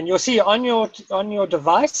up, and you'll see on your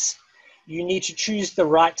device, you need to choose the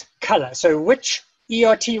right color. So which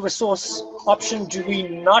ERT resource option do we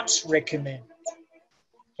not recommend?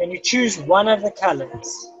 Can you choose one of the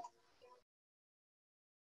colors?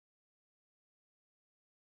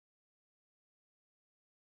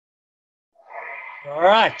 All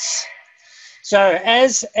right. So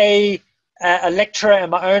as a lecturer in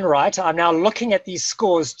my own right, I'm now looking at these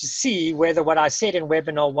scores to see whether what I said in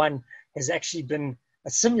webinar 1 has actually been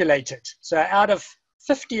simulated. So out of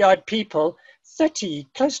 50 odd people, 30,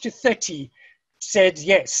 close to 30 said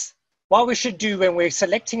yes. What we should do when we're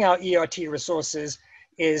selecting our ERT resources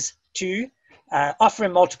is to offer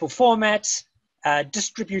in multiple formats,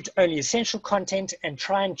 distribute only essential content, and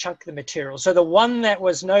try and chunk the material. So the one that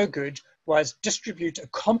was no good was distribute a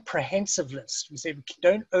comprehensive list. We said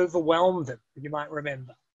don't overwhelm them, you might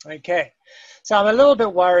remember. Okay, so I'm a little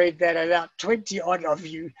bit worried that about 20 odd of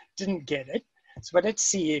you didn't get it. So let's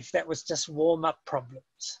see if that was just warm-up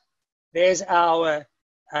problems. There's our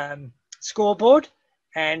scoreboard,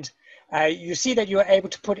 and you see that you're able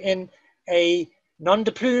to put in a nom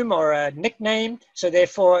de plume or a nickname. So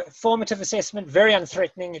therefore, formative assessment, very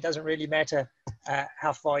unthreatening. It doesn't really matter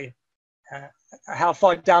how far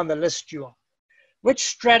down the list you are. Which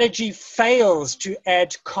strategy fails to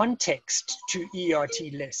add context to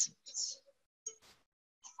ERT lessons?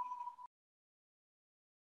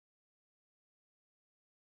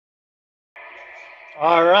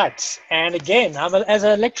 All right, and again, as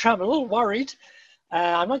a lecturer, I'm a little worried.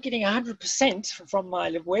 I'm not getting 100% from my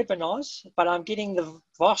webinars, but I'm getting the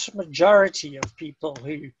vast majority of people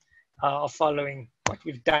who are following what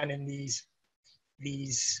we've done in these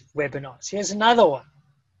webinars. Here's another one.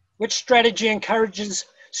 Which strategy encourages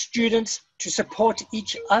students to support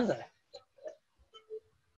each other?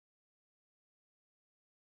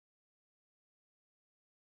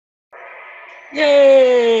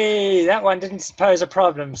 Yay! That one didn't pose a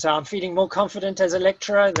problem. So I'm feeling more confident as a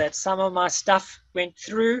lecturer that some of my stuff went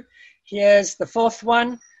through. Here's the 4th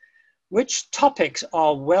one. Which topics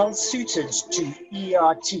are well suited to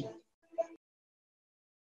ERT?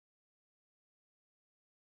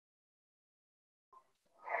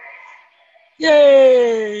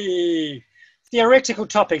 Yay! Theoretical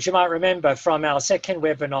topics, you might remember from our 2nd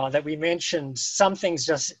webinar that we mentioned some things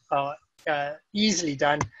just are easily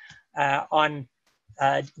done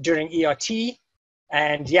during ERT.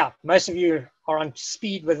 And yeah, most of you are on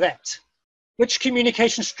speed with that. Which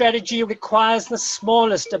communication strategy requires the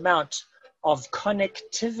smallest amount of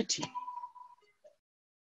connectivity?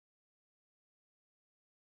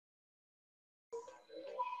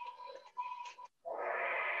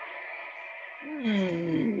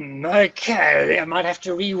 Okay, I might have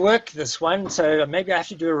to rework this one. So maybe I have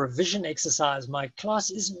to do a revision exercise. My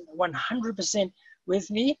class isn't 100%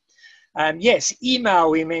 with me. Yes,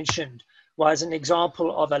 email we mentioned was an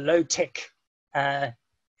example of a low-tech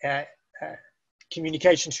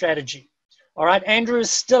communication strategy. All right, Andrew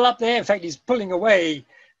is still up there. In fact, he's pulling away.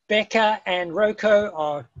 Becca and Roko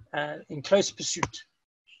are in close pursuit.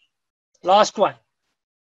 Last one.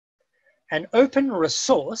 An open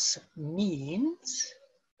resource means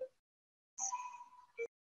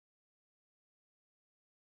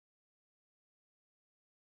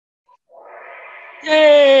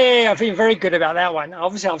yay, I've been very good about that one.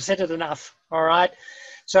 Obviously, I've said it enough. All right.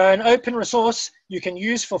 So an open resource you can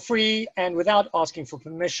use for free and without asking for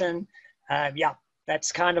permission. Yeah,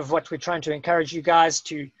 that's kind of what we're trying to encourage you guys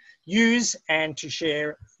to use and to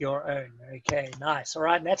share your own. Okay, nice. All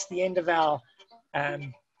right, that's the end of our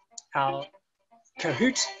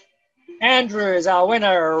Kahoot. Andrew is our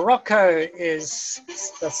winner. Rocco is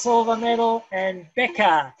the silver medal, and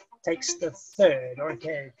Becca takes the third.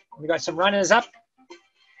 Okay, we got some runners up.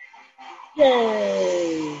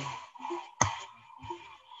 Yay!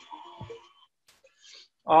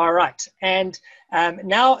 All right, and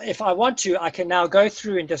now if I want to, I can now go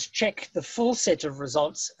through and just check the full set of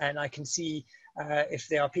results, and I can see if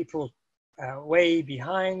there are people way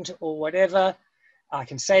behind or whatever. I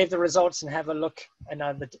can save the results and have a look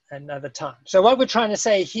another time. So what we're trying to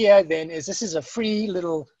say here then is this is a free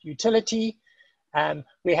little utility.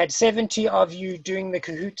 We had 70 of you doing the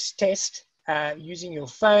Kahoot test using your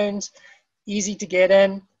phones. Easy to get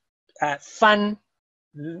in, fun,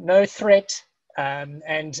 no threat,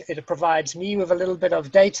 and it provides me with a little bit of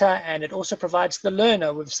data, and it also provides the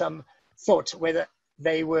learner with some thought whether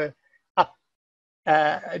they were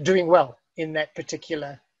doing well in that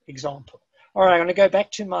particular example. All right, I'm going to go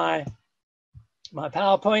back to my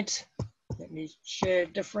PowerPoint. Let me share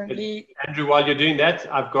differently. Andrew, while you're doing that,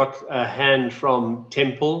 I've got a hand from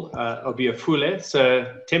Temple Obiafule.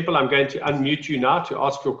 So Temple, I'm going to unmute you now to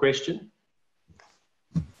ask your question.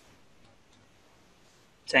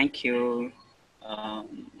 Thank you,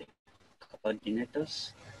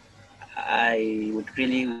 coordinators. I would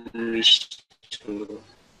really wish to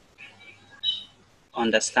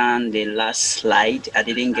understand the last slide. I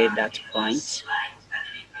didn't get that point.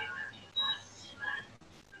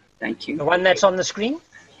 Thank you. The one that's on the screen?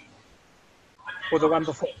 Or the one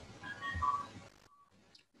before?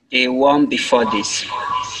 The one before this.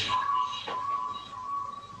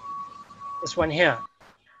 This one here?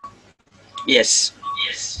 Yes.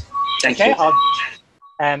 Yes. Thank you. I'll,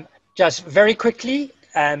 just very quickly,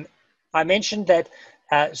 I mentioned that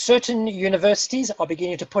certain universities are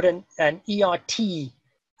beginning to put an ERT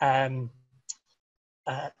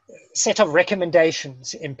set of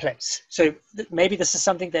recommendations in place. So maybe this is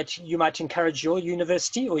something that you might encourage your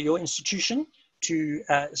university or your institution to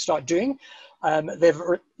start doing.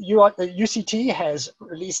 UCT has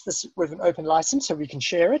released this with an open license, so we can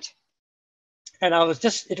share it. And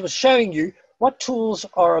it was showing you what tools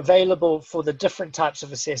are available for the different types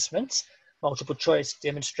of assessments: multiple choice,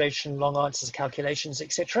 demonstration, long answers, calculations,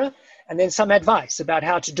 etc. And then some advice about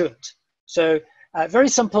how to do it. So a very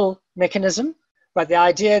simple mechanism, but the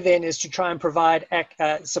idea then is to try and provide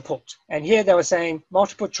support. And here they were saying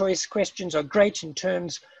multiple choice questions are great in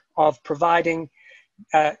terms of providing,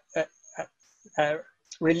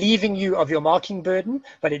 relieving you of your marking burden,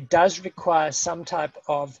 but it does require some type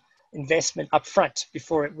of investment up front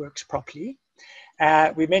before it works properly.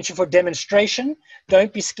 We mentioned for demonstration,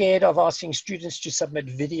 don't be scared of asking students to submit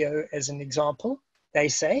video as an example, they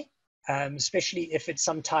say, especially if it's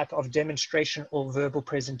some type of demonstration or verbal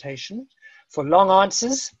presentation. For long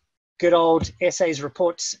answers, good old essays,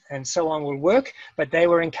 reports, and so on will work, but they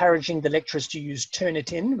were encouraging the lecturers to use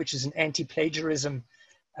Turnitin, which is an anti-plagiarism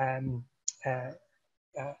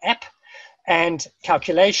app. And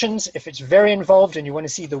calculations, if it's very involved and you want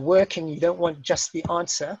to see the work and you don't want just the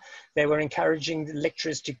answer, they were encouraging the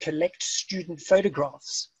lecturers to collect student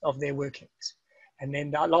photographs of their workings. And then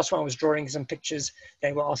the last one was drawings and pictures.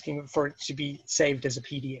 They were asking for it to be saved as a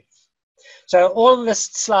PDF. So all of this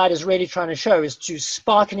slide is really trying to show is to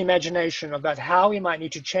spark an imagination about how we might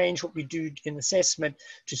need to change what we do in assessment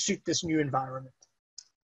to suit this new environment.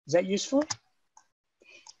 Is that useful?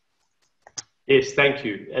 Yes, thank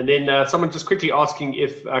you. And then someone just quickly asking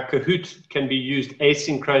if Kahoot can be used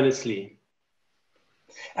asynchronously.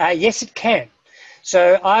 Yes, it can.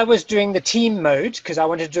 So I was doing the team mode because I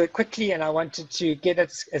wanted to do it quickly and I wanted to get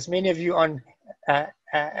as many of you on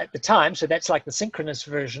at the time. So that's like the synchronous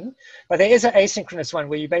version. But there is an asynchronous one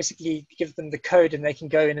where you basically give them the code and they can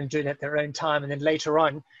go in and do it at their own time. And then later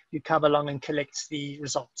on, you come along and collect the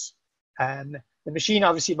results. The machine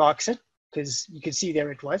obviously marks it because you can see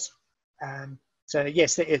there it was. So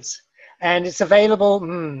yes, there is. And it's available,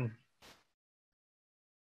 no,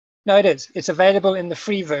 it is. It's available in the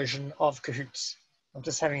free version of Kahoots. I'm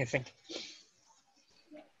just having a think.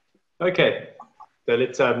 Okay, so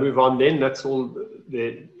let's move on then. That's all.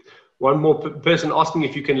 One more person asking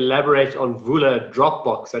if you can elaborate on Vula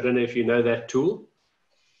Dropbox. I don't know if you know that tool.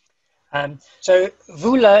 So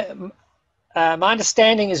Vula, my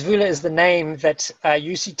understanding is Vula is the name that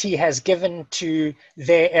UCT has given to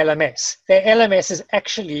their LMS. Their LMS is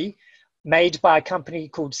actually made by a company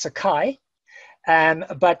called Sakai,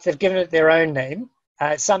 but they've given it their own name.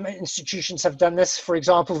 Some institutions have done this. For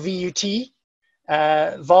example, VUT,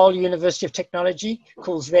 Vol University of Technology,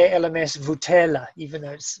 calls their LMS Vutela, even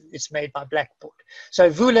though it's made by Blackboard.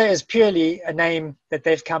 So Vula is purely a name that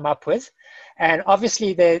they've come up with. And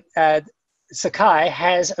obviously, Sakai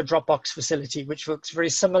has a Dropbox facility, which looks very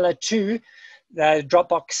similar to the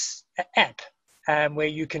Dropbox app, where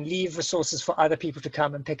you can leave resources for other people to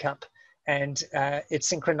come and pick up. And it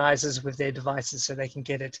synchronizes with their devices so they can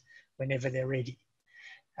get it whenever they're ready.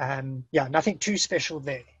 Yeah, nothing too special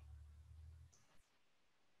there.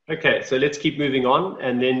 Okay, so let's keep moving on.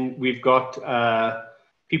 And then we've got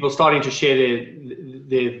people starting to share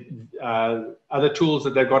their other tools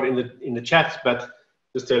that they've got in the chat. But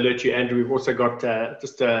just to alert you, Andrew, we've also got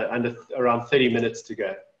just under around 30 minutes to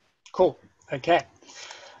go. Cool. Okay.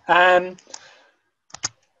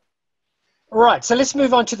 Right, so let's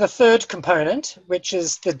move on to the third component, which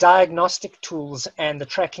is the diagnostic tools and the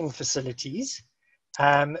tracking facilities,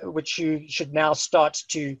 which you should now start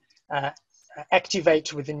to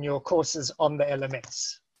activate within your courses on the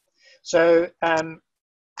LMS. So,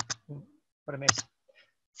 what a mess.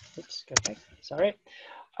 Oops, go back, sorry.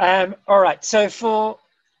 All right, so for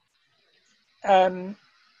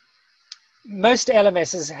most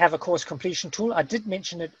LMSs have a course completion tool. I did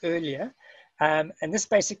mention it earlier. And this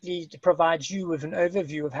basically provides you with an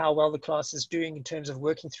overview of how well the class is doing in terms of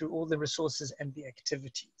working through all the resources and the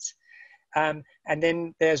activities. And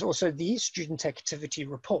then there's also the student activity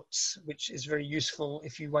reports, which is very useful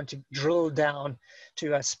if you want to drill down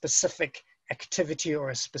to a specific activity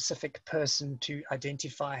or a specific person to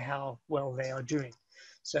identify how well they are doing.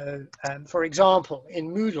 So, for example,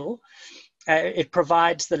 in Moodle, it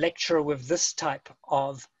provides the lecturer with this type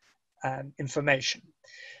of information.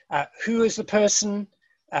 Who is the person,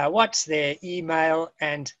 what's their email,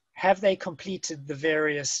 and have they completed the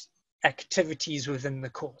various activities within the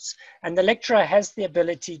course? And the lecturer has the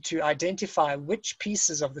ability to identify which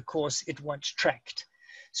pieces of the course it wants tracked.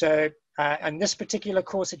 So in this particular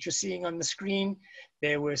course that you're seeing on the screen,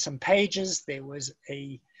 there were some pages, there was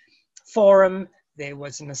a forum, there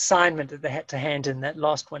was an assignment that they had to hand in. That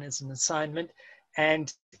last one is an assignment.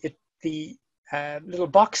 And the little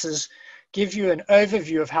boxes give you an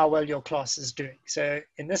overview of how well your class is doing. So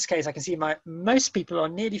in this case, I can see most people are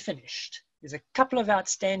nearly finished. There's a couple of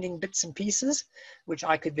outstanding bits and pieces, which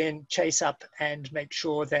I could then chase up and make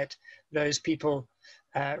sure that those people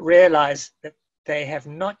realize that they have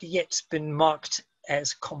not yet been marked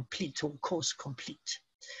as complete or course complete.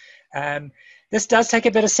 This does take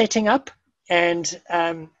a bit of setting up,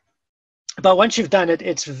 but once you've done it,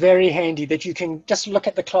 it's very handy that you can just look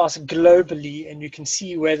at the class globally and you can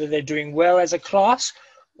see whether they're doing well as a class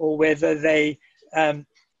or whether they are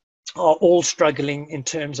all struggling in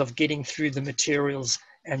terms of getting through the materials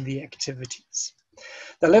and the activities.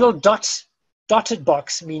 The little dotted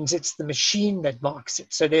box means it's the machine that marks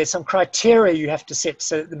it. So there's some criteria you have to set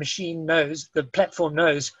so that the machine knows, the platform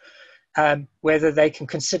knows whether they can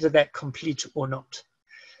consider that complete or not.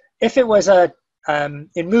 If it was in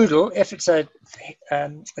Moodle, if it's a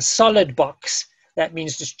solid box, that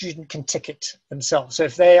means the student can tick it themselves. So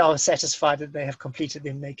if they are satisfied that they have completed,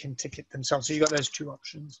 then they can tick it themselves. So you've got those two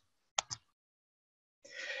options.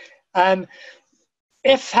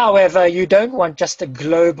 If, however, you don't want just a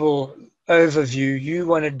global overview, you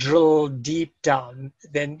want to drill deep down,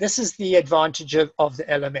 then this is the advantage of the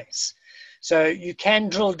LMS. So you can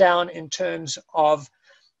drill down in terms of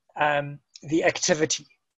the activity.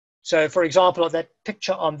 So, for example, that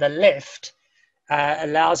picture on the left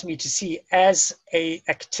allows me to see as an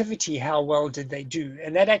activity how well did they do.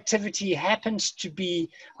 And that activity happens to be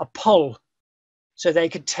a poll. So they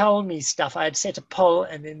could tell me stuff. I had set a poll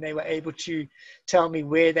and then they were able to tell me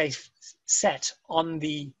where they sat on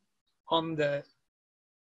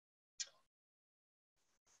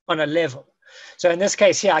a level. So in this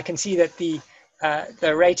case here, I can see that the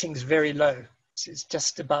rating is very low. It's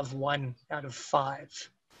just above 1 out of 5.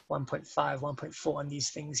 1.5, 1.4 on these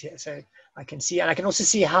things here. So I can see, and I can also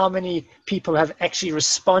see how many people have actually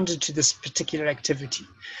responded to this particular activity.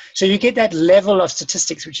 So you get that level of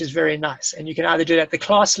statistics, which is very nice. And you can either do it at the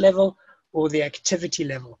class level or the activity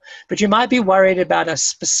level. But you might be worried about a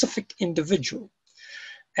specific individual.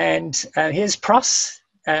 And here's Pros.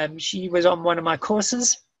 She was on one of my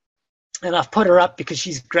courses, and I've put her up because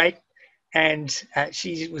she's great. And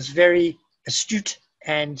she was very astute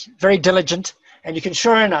and very diligent. And you can,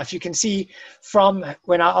 sure enough, you can see from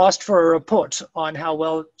when I asked for a report on how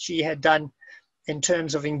well she had done in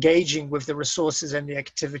terms of engaging with the resources and the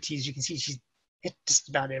activities, you can see she's hit just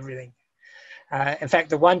about everything. In fact,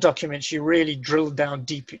 the one document, she really drilled down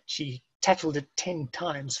deep. She tackled it 10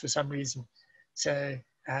 times for some reason. So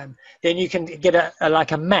then you can get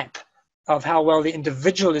like a map of how well the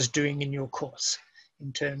individual is doing in your course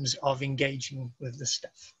in terms of engaging with the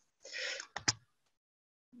stuff.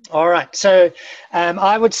 All right, so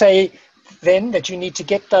I would say then that you need to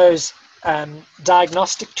get those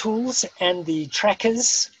diagnostic tools and the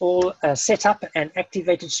trackers all set up and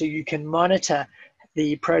activated so you can monitor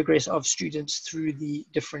the progress of students through the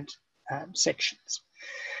different sections.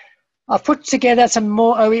 I've put together some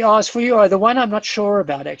more OERs for you. The one I'm not sure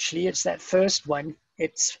about, actually, it's that first one.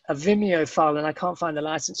 It's a Vimeo file, and I can't find the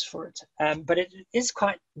license for it. But it is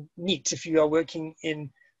quite neat if you are working in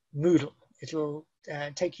Moodle. It'll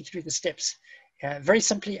take you through the steps very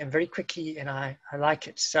simply and very quickly, and I like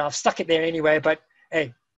it. So I've stuck it there anyway, but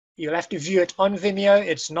hey, you'll have to view it on Vimeo.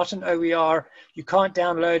 It's not an OER. You can't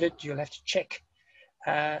download it. You'll have to check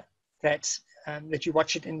that you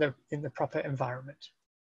watch it in the proper environment.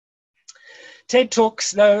 TED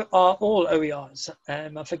Talks, though, are all OERs.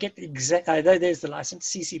 I forget the exact, there's the license,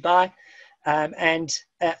 CC BY, and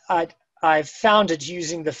I found it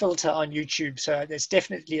using the filter on YouTube, so there's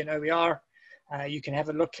definitely an OER. You can have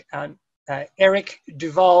a look. Eric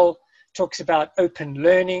Duval talks about open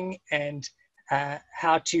learning and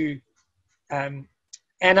how to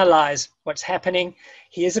analyze what's happening.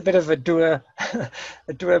 He is a bit of a doer,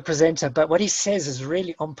 a doer presenter, but what he says is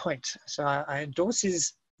really on point. So I endorse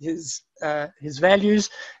his values,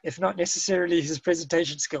 if not necessarily his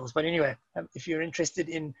presentation skills. But anyway, if you're interested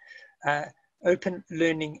in open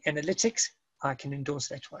learning analytics, I can endorse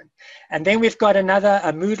that one. And then we've got a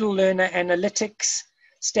Moodle Learner Analytics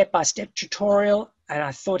step-by-step tutorial, and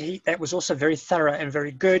I thought that was also very thorough and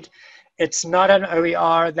very good. It's not an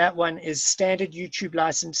OER. That one is standard YouTube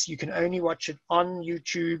license. You can only watch it on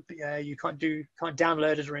YouTube. You can't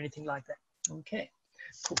download it or anything like that. Okay,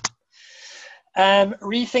 cool.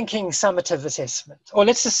 Rethinking summative assessment. Or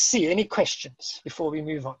let's just see, any questions before we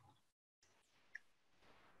move on?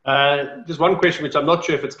 There's one question which I'm not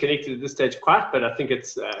sure if it's connected at this stage quite, but I think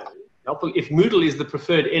it's helpful. If Moodle is the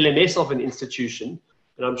preferred LMS of an institution,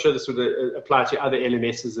 and I'm sure this would apply to other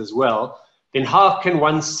LMSs as well, then how can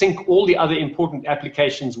one sync all the other important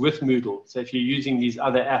applications with Moodle? So if you're using these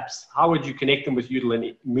other apps, how would you connect them with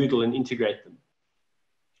Moodle and integrate them?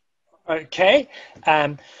 Okay.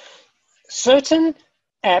 Certain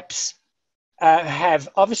apps have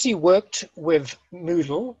obviously worked with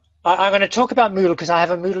Moodle. I'm going to talk about Moodle because I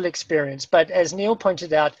have a Moodle experience, but as Neil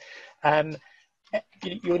pointed out,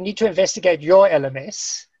 you need to investigate your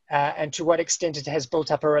LMS and to what extent it has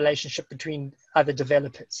built up a relationship between other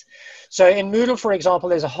developers. So in Moodle, for example,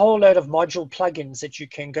 there's a whole load of module plugins that you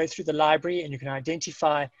can go through the library and you can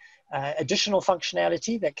identify additional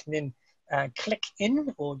functionality that can then click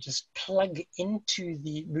in or just plug into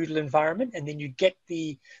the Moodle environment, and then you get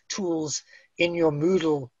the tools in your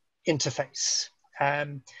Moodle interface.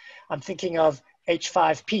 I'm thinking of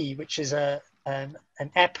H5P, which is an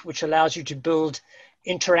app which allows you to build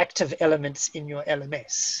interactive elements in your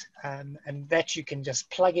LMS, and that you can just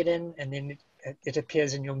plug it in and then it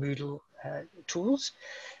appears in your Moodle tools.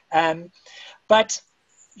 But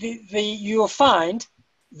you'll find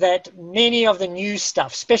that many of the new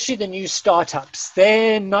stuff, especially the new startups,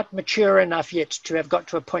 they're not mature enough yet to have got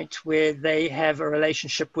to a point where they have a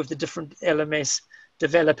relationship with the different LMS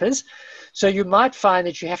developers. So you might find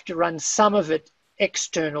that you have to run some of it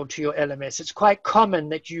external to your LMS. It's quite common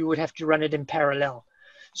that you would have to run it in parallel.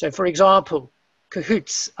 So for example,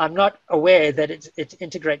 Kahoots, I'm not aware that it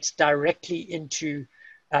integrates directly into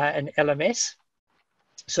an LMS.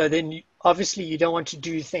 So then obviously you don't want to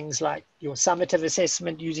do things like your summative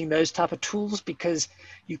assessment using those type of tools because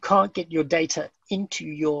you can't get your data into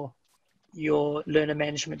your learner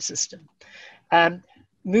management system.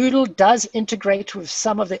 Moodle does integrate with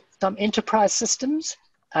some enterprise systems.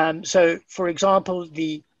 So for example,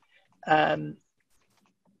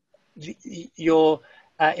 your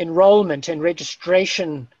enrollment and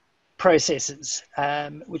registration processes,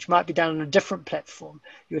 which might be done on a different platform,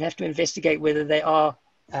 you would have to investigate whether they are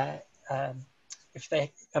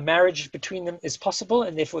a marriage between them is possible,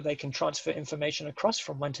 and therefore they can transfer information across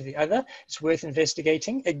from one to the other. It's worth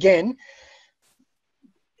investigating. Again,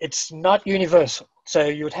 it's not universal, so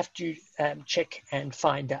you would have to check and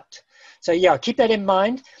find out. So yeah, keep that in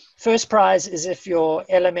mind. First prize is if your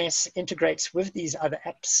LMS integrates with these other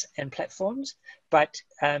apps and platforms, but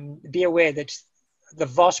be aware that the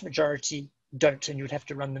vast majority don't, and you would have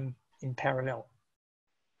to run them in parallel.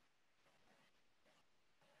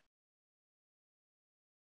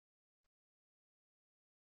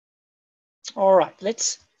 All right,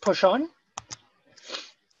 let's push on.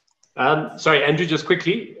 Sorry, Andrew, just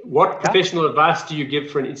quickly, what professional advice do you give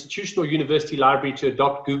for an institutional university library to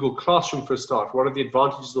adopt Google Classroom for a start? What are the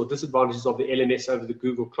advantages or disadvantages of the LMS over the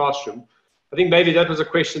Google Classroom? I think maybe that was a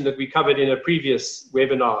question that we covered in a previous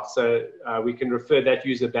webinar, so we can refer that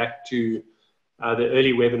user back to the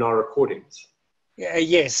early webinar recordings.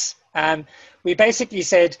 Yes, we basically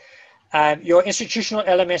said your institutional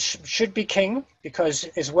LMS should be king because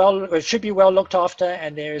it should be well looked after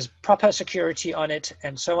and there is proper security on it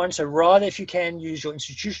and so on. So rather, if you can, use your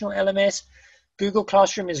institutional LMS. Google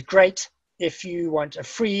Classroom is great if you want a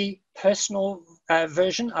free personal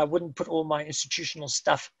version. I wouldn't put all my institutional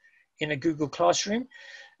stuff in a Google Classroom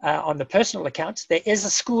on the personal account. There is a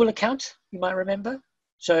school account, you might remember.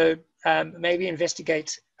 So maybe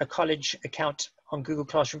investigate a college account on Google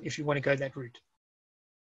Classroom if you want to go that route.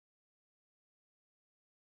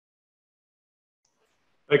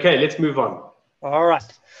 Okay, let's move on. All right.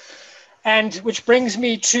 And which brings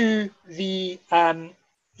me to the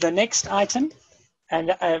next item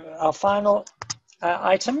and our final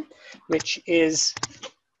item, which is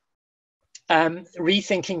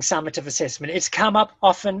rethinking summative assessment. It's come up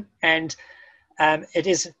often, and it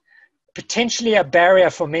is potentially a barrier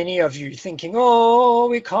for many of you thinking, oh,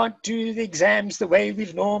 we can't do the exams the way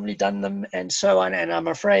we've normally done them and so on. And I'm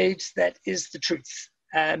afraid that is the truth.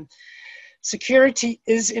 Security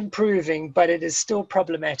is improving, but it is still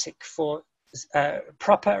problematic for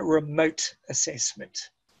proper remote assessment.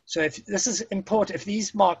 So if this is important, if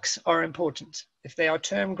these marks are important, if they are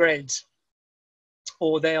term grades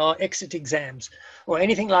or they are exit exams or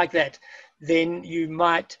anything like that, then you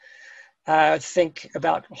might think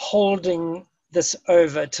about holding this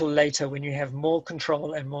over till later when you have more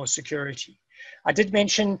control and more security. I did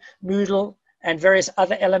mention Moodle and various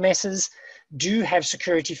other LMSs do have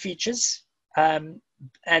security features. And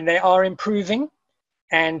they are improving,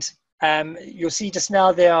 and you'll see just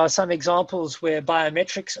now there are some examples where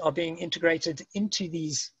biometrics are being integrated into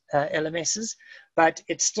these LMSs, but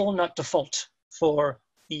it's still not default for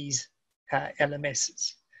these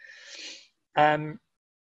LMSs.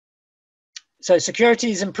 So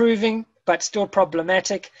security is improving, but still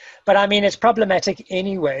problematic. But I mean, it's problematic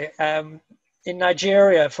anyway. In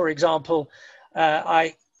Nigeria, for example,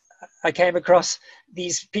 I came across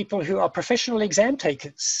these people who are professional exam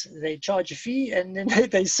takers. They charge a fee and then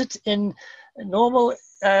they sit in normal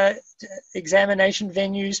examination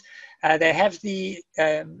venues. They have the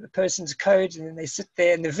person's code and then they sit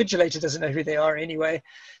there, and the vigilator doesn't know who they are anyway.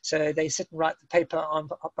 So they sit and write the paper on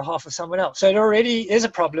behalf of someone else. So it already is a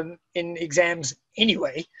problem in exams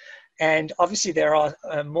anyway. And obviously there are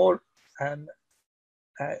more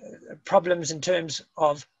problems in terms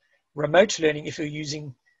of remote learning if you're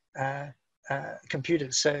using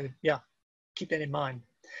computers. So yeah, keep that in mind.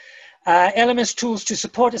 LMS tools to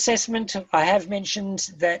support assessment. I have mentioned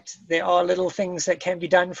that there are little things that can be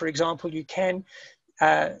done. For example, you can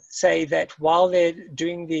say that while they're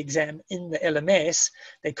doing the exam in the LMS,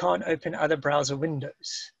 they can't open other browser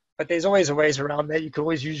windows. But there's always a ways around that. You can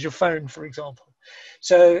always use your phone, for example.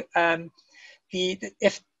 So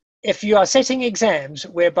if you are setting exams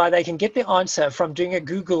whereby they can get the answer from doing a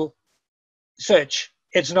Google search,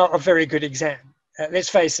 it's not a very good exam. Let's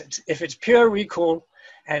face it, if it's pure recall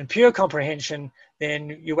and pure comprehension,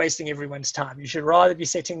 then you're wasting everyone's time. You should rather be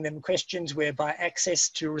setting them questions whereby access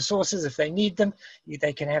to resources, if they need them,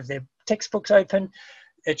 they can have their textbooks open.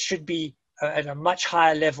 It should be at a much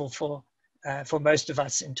higher level for most of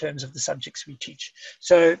us in terms of the subjects we teach.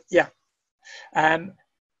 So yeah,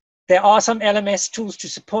 there are some LMS tools to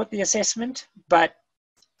support the assessment, but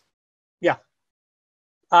yeah,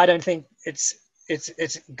 I don't think it's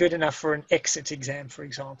good enough for an exit exam, for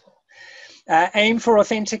example. Aim for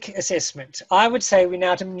authentic assessment. I would say we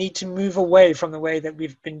now need to move away from the way that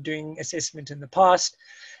we've been doing assessment in the past.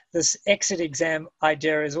 This exit exam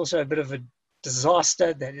idea is also a bit of a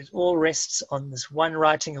disaster, that it all rests on this one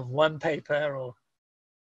writing of one paper, or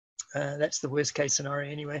that's the worst case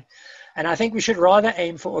scenario anyway. And I think we should rather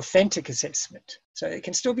aim for authentic assessment. So it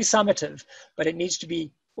can still be summative, but it needs to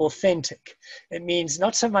be authentic. It means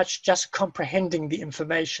not so much just comprehending the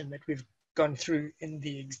information that we've gone through in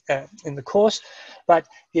the course, but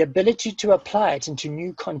the ability to apply it into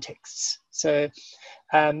new contexts. So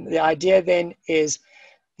the idea then is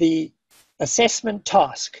the assessment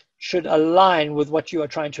task should align with what you are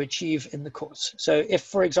trying to achieve in the course. So if,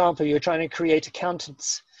 for example, you're trying to create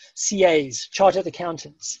accountants, CAs, chartered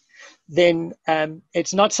accountants, then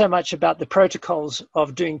it's not so much about the protocols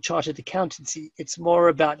of doing chartered accountancy. It's more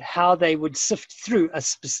about how they would sift through a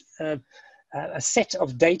set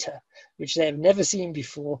of data which they have never seen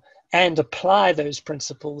before and apply those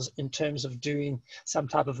principles in terms of doing some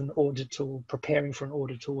type of an audit or preparing for an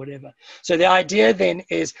audit or whatever. So the idea then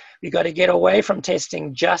is we've got to get away from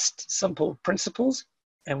testing just simple principles,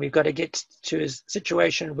 and we've got to get to a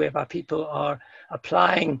situation whereby people are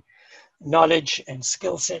applying knowledge and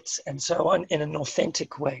skill sets and so on in an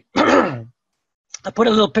authentic way. I put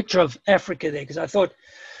a little picture of Africa there because I thought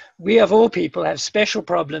we of all people have special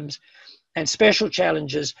problems and special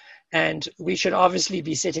challenges, and we should obviously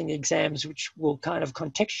be setting exams which will kind of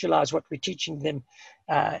contextualize what we're teaching them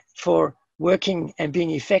for working and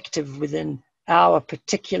being effective within our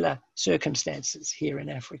particular circumstances here in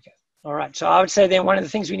Africa. All right, so I would say then one of the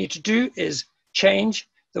things we need to do is change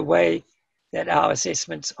the way that our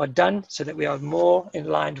assessments are done so that we are more in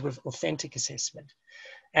line with authentic assessment.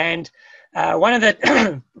 And one of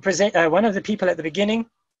the people at the beginning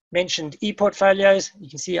mentioned e-portfolios. You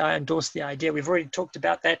can see I endorse the idea. We've already talked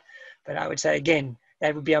about that, but I would say again,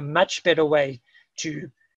 that would be a much better way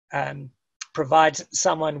to provide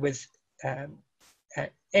someone with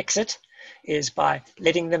exit, is by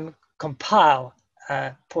letting them compile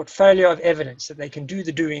a portfolio of evidence that they can do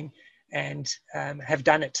the doing and have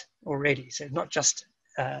done it already. So not just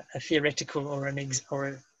a theoretical or an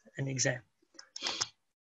exam.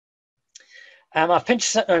 I've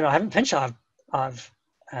pinched, no, I haven't pinched, I've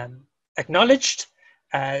acknowledged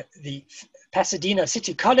the Pasadena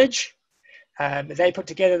City College. They put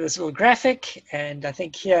together this little graphic, and I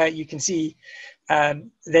think here you can see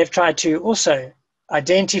they've tried to also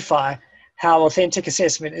identify how authentic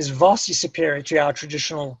assessment is vastly superior to our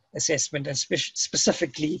traditional assessment, and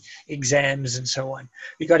specifically exams and so on.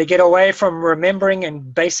 We've got to get away from remembering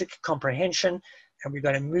and basic comprehension, and we've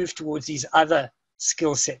got to move towards these other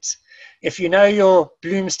skill sets. If you know your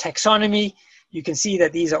Bloom's taxonomy, you can see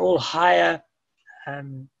that these are all higher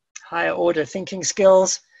order thinking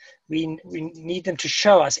skills. We need them to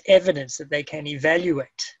show us evidence that they can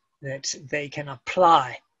evaluate, that they can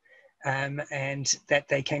apply, and that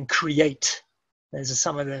they can create. Those are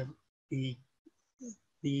some of the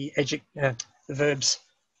verbs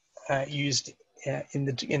used in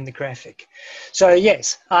the graphic. So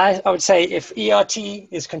yes, I would say if ERT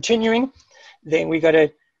is continuing, then we got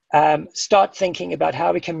to start thinking about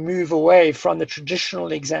how we can move away from the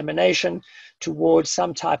traditional examination towards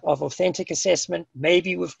some type of authentic assessment,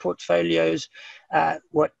 maybe with portfolios,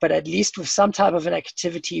 but at least with some type of an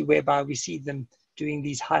activity whereby we see them doing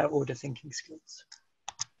these higher order thinking skills.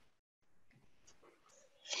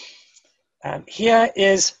 Here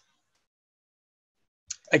is,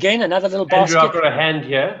 again, another little basket. Andrew, I've got a hand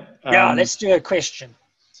here. Yeah, let's do a question.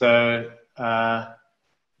 So,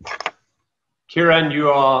 Kiran, you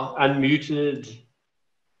are unmuted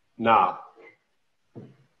now.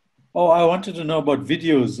 Oh, I wanted to know about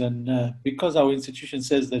videos, and because our institution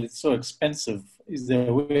says that it's so expensive, is there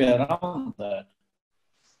a way around that?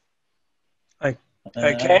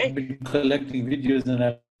 Okay. I've been collecting videos, and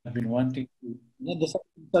I've been wanting to.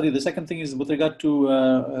 The second thing is with regard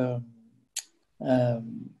to.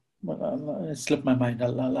 It slipped my mind.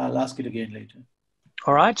 I'll ask it again later.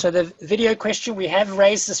 All right. So the video question, we have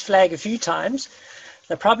raised this flag a few times.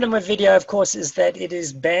 The problem with video, of course, is that it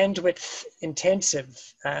is bandwidth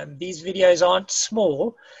intensive. These videos aren't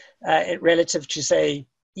small relative to, say,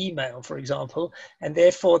 email, for example, and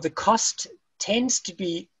therefore the cost tends to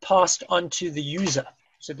be passed on to the user,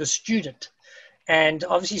 so the student. And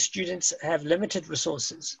obviously students have limited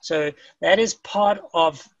resources. So that is part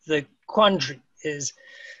of the quandary, is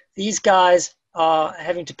these guys are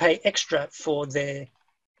having to pay extra for their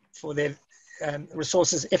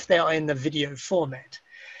resources if they are in the video format.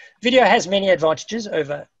 Video has many advantages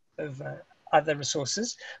over other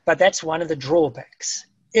resources, but that's one of the drawbacks.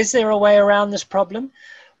 Is there a way around this problem?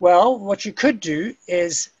 Well, what you could do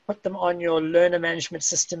is put them on your learner management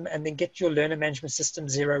system and then get your learner management system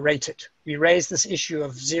 0 rated. We raised this issue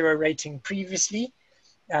of 0 rating previously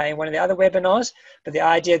in one of the other webinars, but the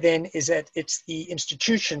idea then is that it's the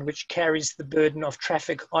institution which carries the burden of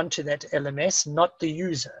traffic onto that LMS, not the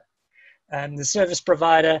user. The service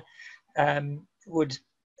provider would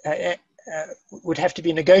would have to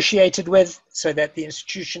be negotiated with, so that the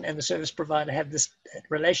institution and the service provider have this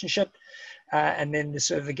relationship, and then the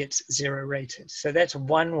server gets 0 rated. So that's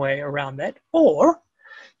one way around that. Or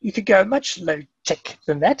you could go much low tech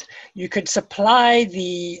than that. You could supply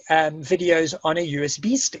the videos on a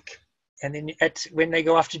USB stick, and then when they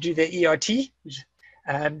go off to do their ERT,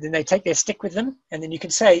 then they take their stick with them, and then you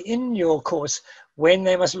can say in your course when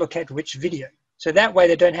they must look at which video. So that way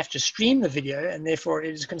they don't have to stream the video, and therefore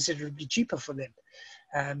it is considerably cheaper for them.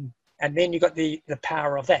 And then you've got the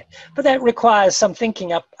power of that. But that requires some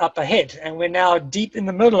thinking up ahead, and we're now deep in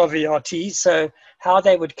the middle of ERT, so how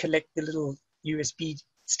they would collect the little USB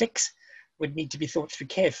sticks would need to be thought through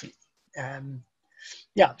carefully.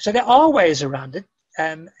 Yeah, so there are ways around it.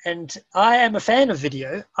 And I am a fan of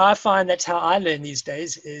video. I find that's how I learn these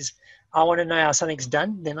days. Is I want to know how something's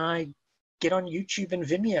done, then I get on YouTube and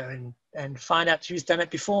Vimeo and find out who's done it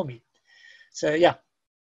before me. So yeah,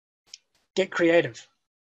 get creative.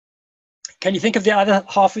 Can you think of the other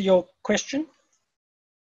half of your question?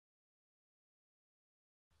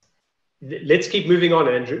 Let's keep moving on,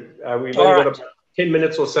 Andrew. We've only got about 10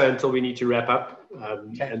 minutes or so until we need to wrap up,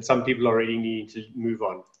 and some people already need to move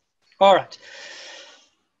on. All right.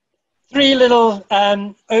 3 little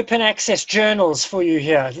open access journals for you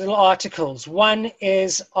here, little articles. One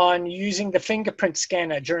is on using the fingerprint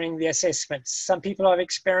scanner during the assessments. Some people are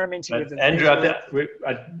experimenting with it. Andrew,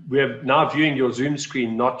 we're now viewing your Zoom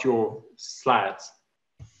screen, not your slides.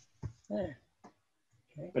 Oh, okay.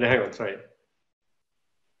 But hang on, sorry.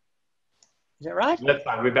 Is that right? That's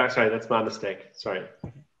fine, we're back. Sorry, that's my mistake. Sorry.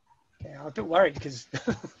 Okay, I'm a bit worried because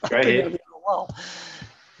Go ahead. a while.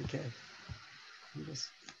 Okay. You just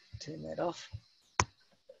turn that off.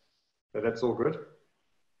 So that's all good.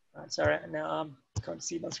 Right, sorry, now I can't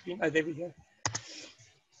see my screen. Oh, there we go.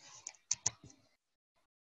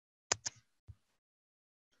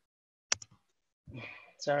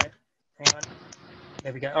 Sorry, hang on.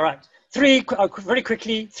 There we go. All right. Very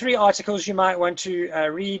quickly, 3 articles you might want to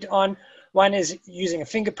read on. One is using a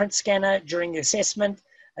fingerprint scanner during the assessment.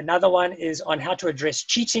 Another one is on how to address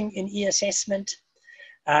cheating in e-assessment.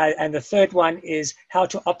 And the third one is how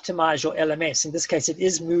to optimize your LMS. In this case, it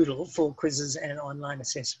is Moodle for quizzes and online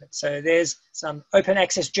assessment. So there's some open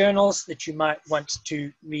access journals that you might want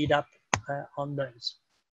to read up on those.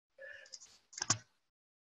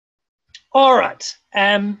 All right.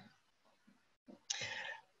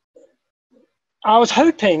 I was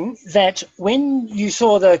hoping that when you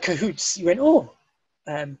saw the Kahoots, you went, oh,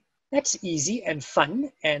 that's easy and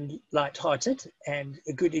fun and lighthearted and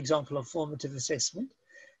a good example of formative assessment.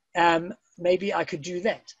 Maybe I could do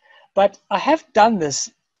that. But I have done this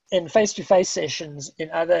in face-to-face sessions in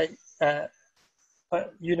other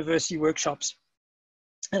university workshops.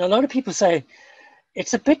 And a lot of people say,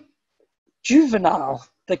 it's a bit juvenile,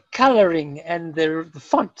 the coloring and the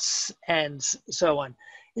fonts and so on.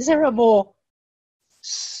 Is there a more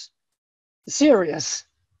serious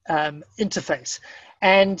interface?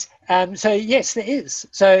 And so yes, there is.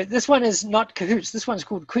 So this one is not Kahoots, this one's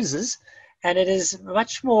called Quizzes, and it is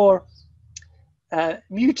much more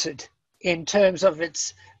muted in terms of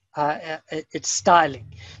its styling.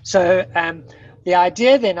 So the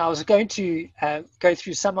idea then, I was going to go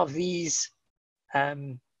through some of these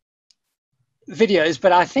videos,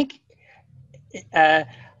 but I think I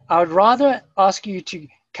would rather ask you to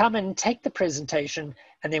come and take the presentation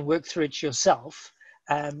and then work through it yourself.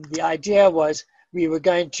 The idea was we were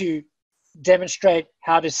going to demonstrate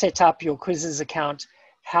how to set up your quizzes account,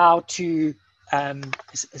 how to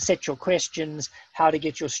set your questions, how to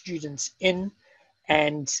get your students in.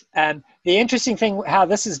 And the interesting thing, how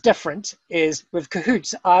this is different, is with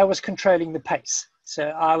Kahoots, I was controlling the pace. So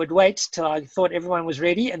I would wait till I thought everyone was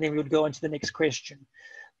ready, and then we would go on to the next question.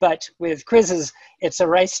 But with quizzes, it's a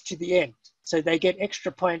race to the end. So they get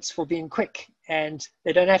extra points for being quick, and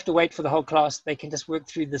they don't have to wait for the whole class. They can just work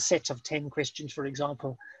through the set of 10 questions, for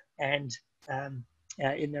example, and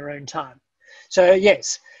in their own time. So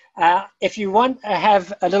yes, if you want to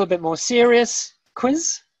have a little bit more serious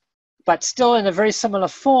quiz, but still in a very similar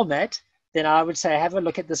format, then I would say have a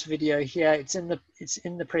look at this video here. It's in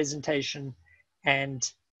the presentation,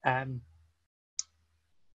 and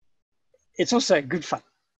it's also good fun.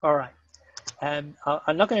 All right, I'm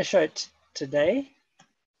not going to show it today.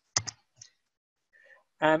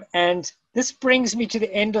 And this brings me to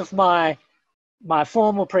the end of my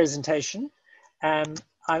formal presentation. I'm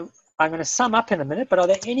going to sum up in a minute, but are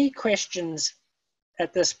there any questions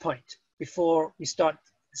at this point before we start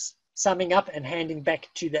summing up and handing back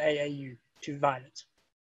to the AAU, to Violet?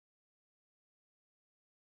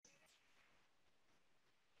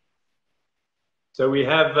 So we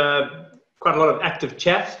have quite a lot of active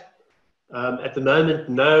chat. At the moment,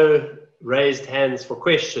 no raised hands for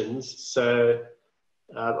questions. So,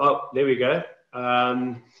 oh, there we go.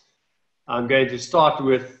 I'm going to start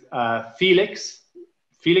with Felix.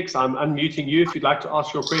 Felix, I'm unmuting you if you'd like to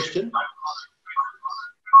ask your question.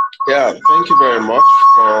 Yeah, thank you very much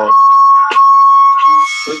for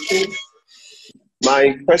speaking.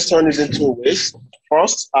 My question is in two ways.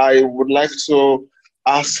 First, I would like to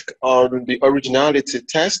ask on the originality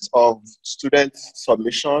test of student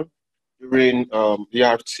submission during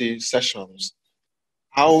ERT sessions.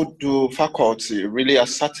 How do faculty really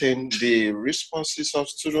ascertain the responses of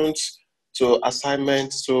students to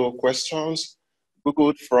assignments, to questions,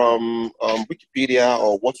 Googled from Wikipedia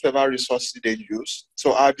or whatever resources they use?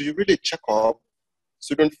 So how do you really check up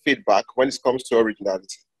student feedback when it comes to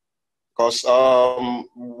originality? Because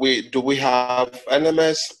do we have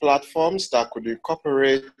NMS platforms that could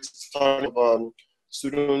incorporate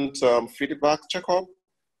student feedback checkup?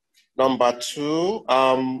 Number two,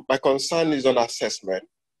 my concern is on assessment.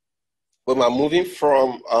 When we're moving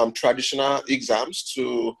from traditional exams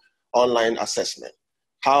to online assessment,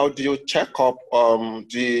 how do you check up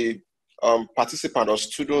the participant or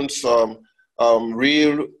students'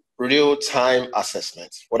 real-time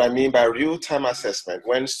assessment? What I mean by real-time assessment,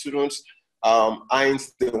 when students aren't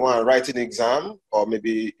the one writing the exam, or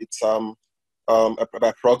maybe it's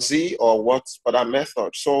by proxy or what other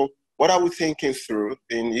method. So what are we thinking through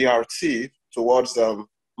in ERT towards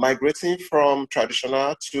migrating from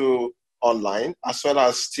traditional to online, as well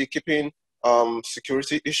as still keeping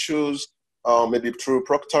security issues, maybe through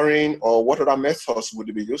proctoring, or what other methods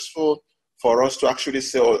would be useful for us to actually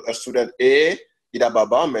say, oh, a student A, either by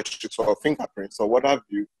biometrics or fingerprints or what have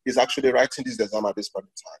you, is actually writing this exam at this point in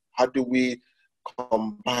time? How do we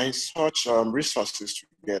combine such resources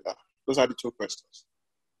together? Those are the two questions.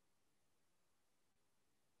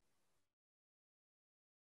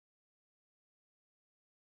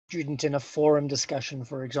 Student in a forum discussion,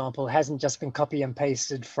 for example, hasn't just been copy and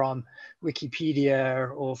pasted from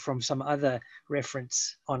Wikipedia or from some other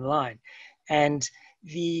reference online. And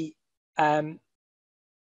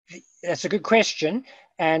that's a good question.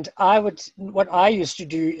 And what I used to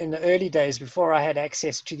do in the early days before I had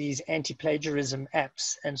access to these anti-plagiarism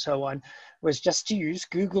apps and so on, was just to use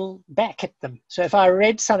Google back at them. So if I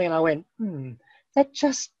read something and I went, that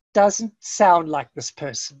just doesn't sound like this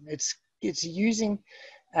person. It's using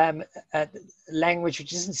language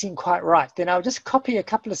which doesn't seem quite right, then I'll just copy a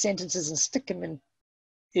couple of sentences and stick them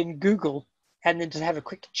in Google, and then just have a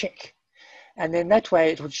quick check. And then that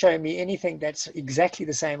way it would show me anything that's exactly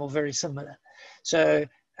the same or very similar. So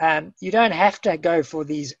you don't have to go for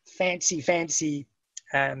these fancy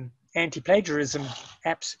anti-plagiarism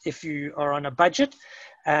apps if you are on a budget.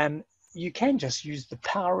 You can just use the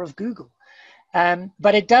power of Google.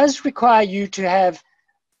 But it does require you to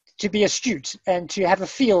be astute and to have a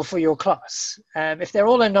feel for your class. If they're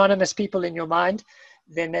all anonymous people in your mind,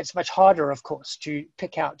 then that's much harder, of course, to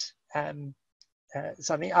pick out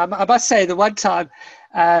something. I must say, the one time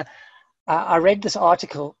I read this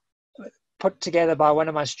article put together by one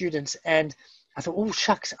of my students, and I thought, oh,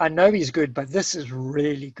 shucks, I know he's good, but this is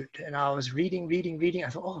really good. And I was reading. I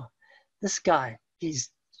thought, oh, this guy, he's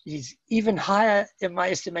even higher in my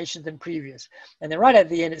estimation than previous. And then right at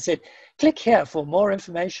the end, it said, click here for more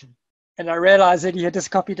information. And I realized that he had just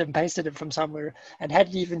copied and pasted it from somewhere and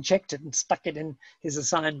hadn't even checked it and stuck it in his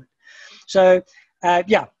assignment. So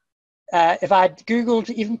if I'd Googled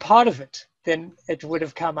even part of it, then it would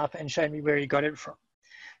have come up and shown me where he got it from.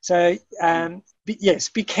 So yes,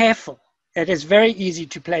 be careful. It is very easy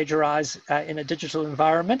to plagiarize in a digital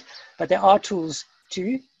environment, but there are tools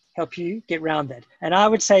to help you get around that. And I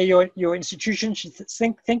would say your institution should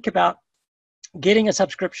think about getting a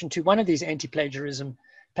subscription to one of these anti-plagiarism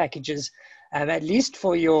packages, at least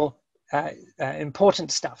for your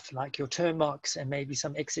important stuff, like your term marks and maybe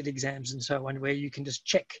some exit exams and so on, where you can just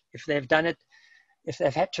check if they've done it, if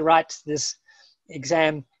they've had to write this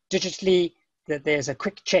exam digitally, that there's a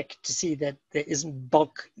quick check to see that there isn't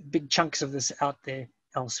big chunks of this out there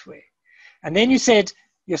elsewhere. And then you said,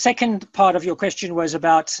 your second part of your question was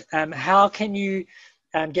about how can you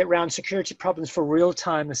get around security problems for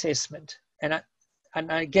real-time assessment. And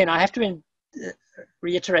again, I have to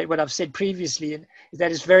reiterate what I've said previously, and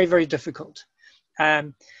that is very, very difficult.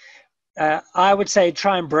 I would say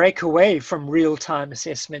try and break away from real-time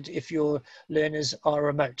assessment if your learners are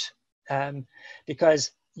remote,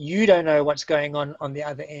 because you don't know what's going on the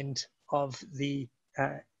other end of the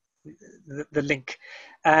link.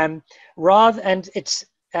 And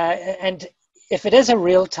if it is a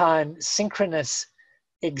real-time synchronous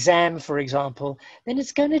exam, for example, then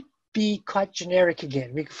it's going to be quite generic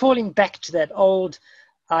again. We're falling back to that old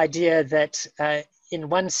idea that in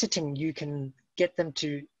one sitting you can get them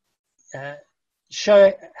to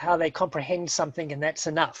show how they comprehend something, and that's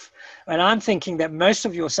enough. And I'm thinking that most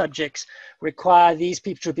of your subjects require these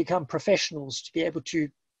people to become professionals, to be able to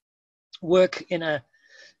work in a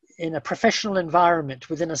professional environment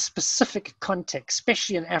within a specific context,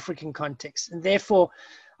 especially an African context. And therefore,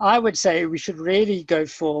 I would say we should really go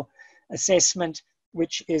for assessment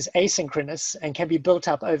which is asynchronous and can be built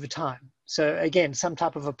up over time. So again, some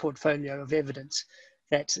type of a portfolio of evidence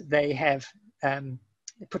that they have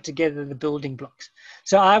put together the building blocks.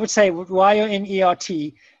 So I would say while you're in ERT,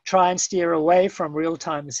 try and steer away from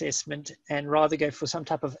real-time assessment and rather go for some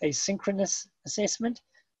type of asynchronous assessment,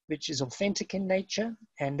 which is authentic in nature,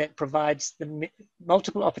 and that provides the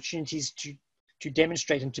multiple opportunities to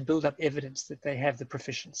demonstrate and to build up evidence that they have the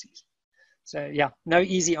proficiencies. So yeah, no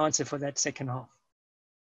easy answer for that second half.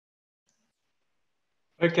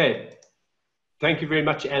 Okay, thank you very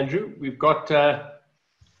much, Andrew. We've got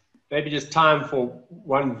maybe just time for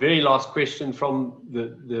one very last question from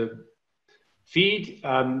the feed.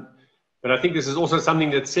 But I think this is also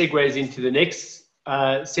something that segues into the next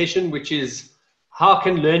session, which is how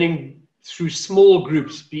can learning through small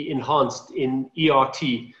groups be enhanced in ERT?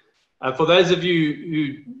 For those of you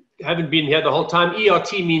who haven't been here the whole time,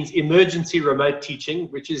 ERT means emergency remote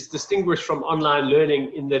teaching, which is distinguished from online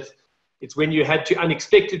learning in that it's when you had to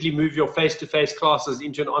unexpectedly move your face-to-face classes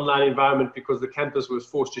into an online environment because the campus was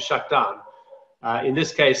forced to shut down. In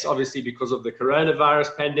this case, obviously because of the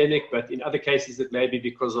coronavirus pandemic, but in other cases it may be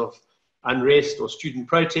because of unrest or student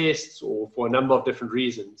protests or for a number of different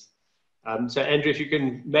reasons. So Andrew, if you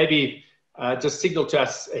can maybe just signal to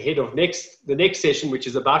us ahead of the next session, which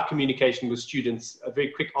is about communication with students, a very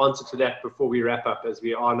quick answer to that before we wrap up, as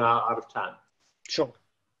we are now out of time. Sure.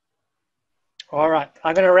 All right,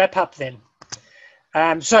 I'm going to wrap up then.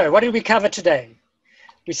 So what did we cover today?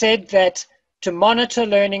 We said that to monitor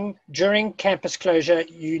learning during campus closure,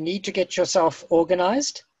 you need to get yourself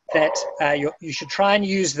organized, that you should try and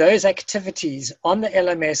use those activities on the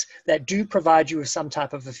LMS that do provide you with some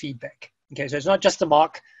type of a feedback. Okay, so it's not just a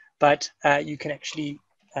mark, but you can actually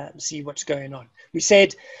see what's going on. We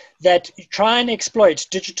said that you try and exploit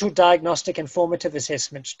digital diagnostic and formative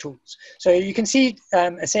assessment tools. So you can see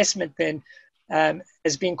assessment then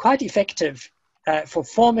has been quite effective for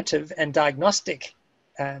formative and diagnostic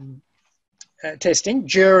testing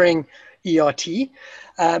during ERT,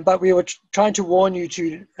 but we were trying to warn you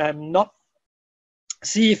to not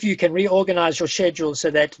see if you can reorganize your schedule so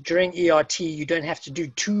that during ERT you don't have to do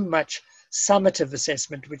too much summative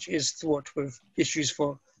assessment, which is thought with issues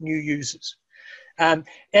for new users.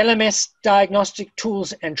 LMS diagnostic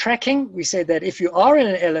tools and tracking. We said that if you are in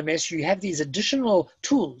an LMS, you have these additional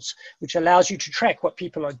tools which allows you to track what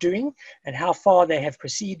people are doing and how far they have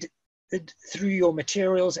proceeded through your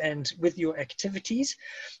materials and with your activities.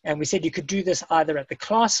 And we said you could do this either at the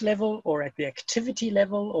class level or at the activity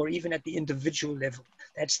level or even at the individual level.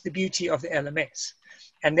 That's the beauty of the LMS.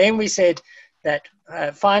 And then we said that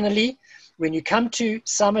finally, when you come to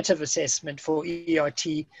summative assessment for ERT,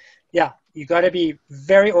 yeah, you got to be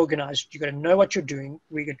very organized. You got to know what you're doing.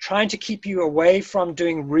 We're trying to keep you away from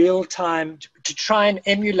doing real time to try and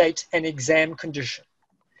emulate an exam condition,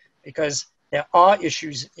 because there are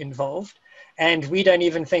issues involved. And we don't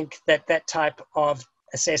even think that that type of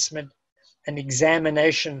assessment, an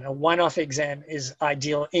examination, a one-off exam is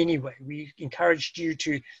ideal anyway. We encouraged you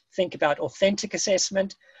to think about authentic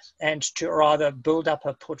assessment and to rather build up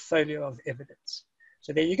a portfolio of evidence.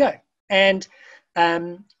 So there you go. And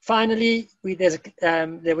finally,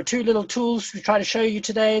 there were two little tools we try to show you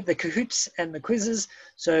today, the Kahoots and the quizzes.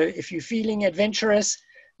 So if you're feeling adventurous,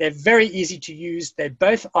 they're very easy to use. They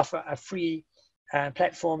both offer a free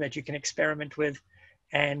platform that you can experiment with.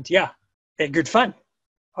 And yeah, they're good fun.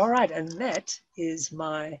 All right, and that is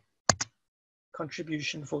my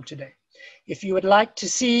contribution for today. If you would like to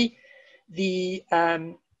see the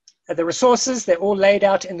resources, they're all laid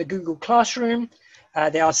out in the Google Classroom.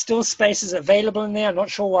 There are still spaces available in there. I'm not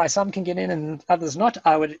sure why some can get in and others not.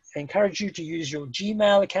 I would encourage you to use your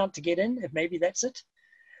Gmail account to get in, if maybe that's it.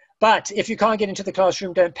 But if you can't get into the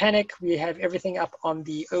classroom, don't panic. We have everything up on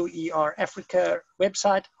the OER Africa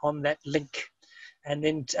website on that link. And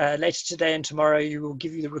then later today and tomorrow, you will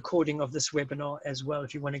give you the recording of this webinar as well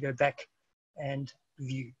if you want to go back and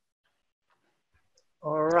view.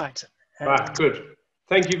 All right. Right, good.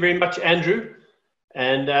 Thank you very much, Andrew.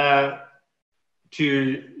 And I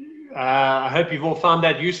hope you've all found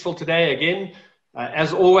that useful today again.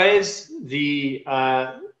 As always, the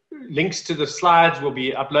links to the slides will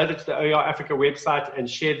be uploaded to the OER Africa website and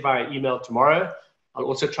shared via email tomorrow. I'll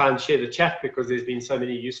also try and share the chat because there's been so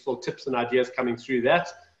many useful tips and ideas coming through that.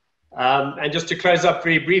 And just to close up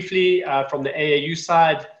very briefly, from the AAU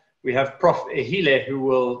side, we have Prof. Ehile who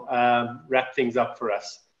will wrap things up for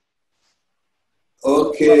us.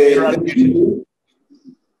 Okay. Thank you.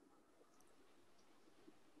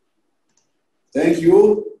 Thank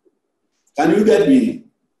you. Can you get me?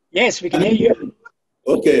 Yes, we can hear you.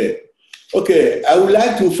 Okay. Okay. I would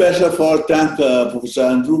like to first of all thank Professor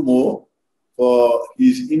Andrew Moore for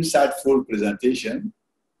his insightful presentation.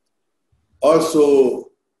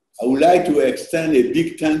 Also, I would like to extend a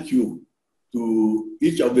big thank you to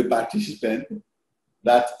each of the participants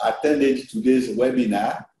that attended today's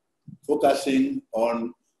webinar, focusing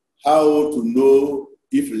on how to know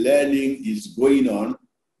if learning is going on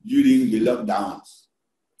during the lockdowns.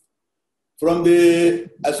 From the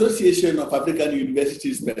Association of African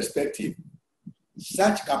Universities perspective,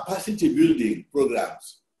 such capacity building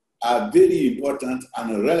programs are very important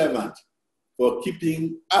and relevant for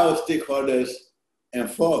keeping our stakeholders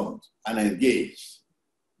informed and engaged.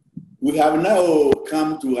 We have now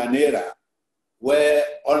come to an era where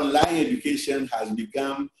online education has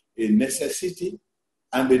become a necessity,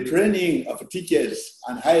 and the training of teachers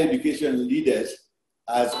and higher education leaders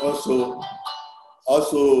has also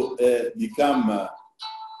become a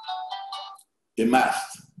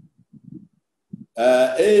must.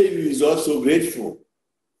 AAU is also grateful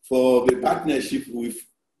for the partnership with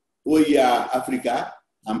OER Africa,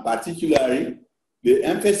 and particularly the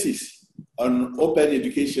emphasis on open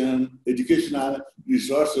educational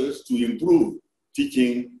resources to improve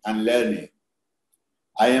teaching and learning.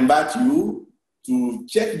 I invite you to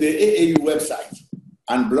check the AAU website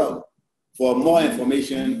and blog for more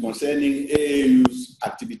information concerning AAU's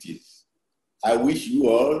activities. I wish you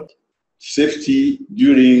all safety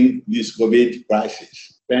during this COVID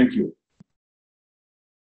crisis. Thank you.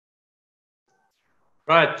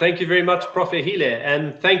 Right, thank you very much, Prof. Ehile,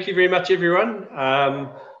 and thank you very much, everyone.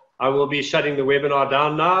 I will be shutting the webinar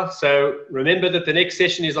down now. So remember that the next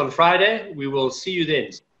session is on Friday. We will see you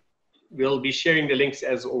then. We'll be sharing the links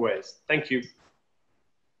as always. Thank you.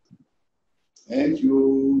 Thank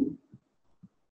you.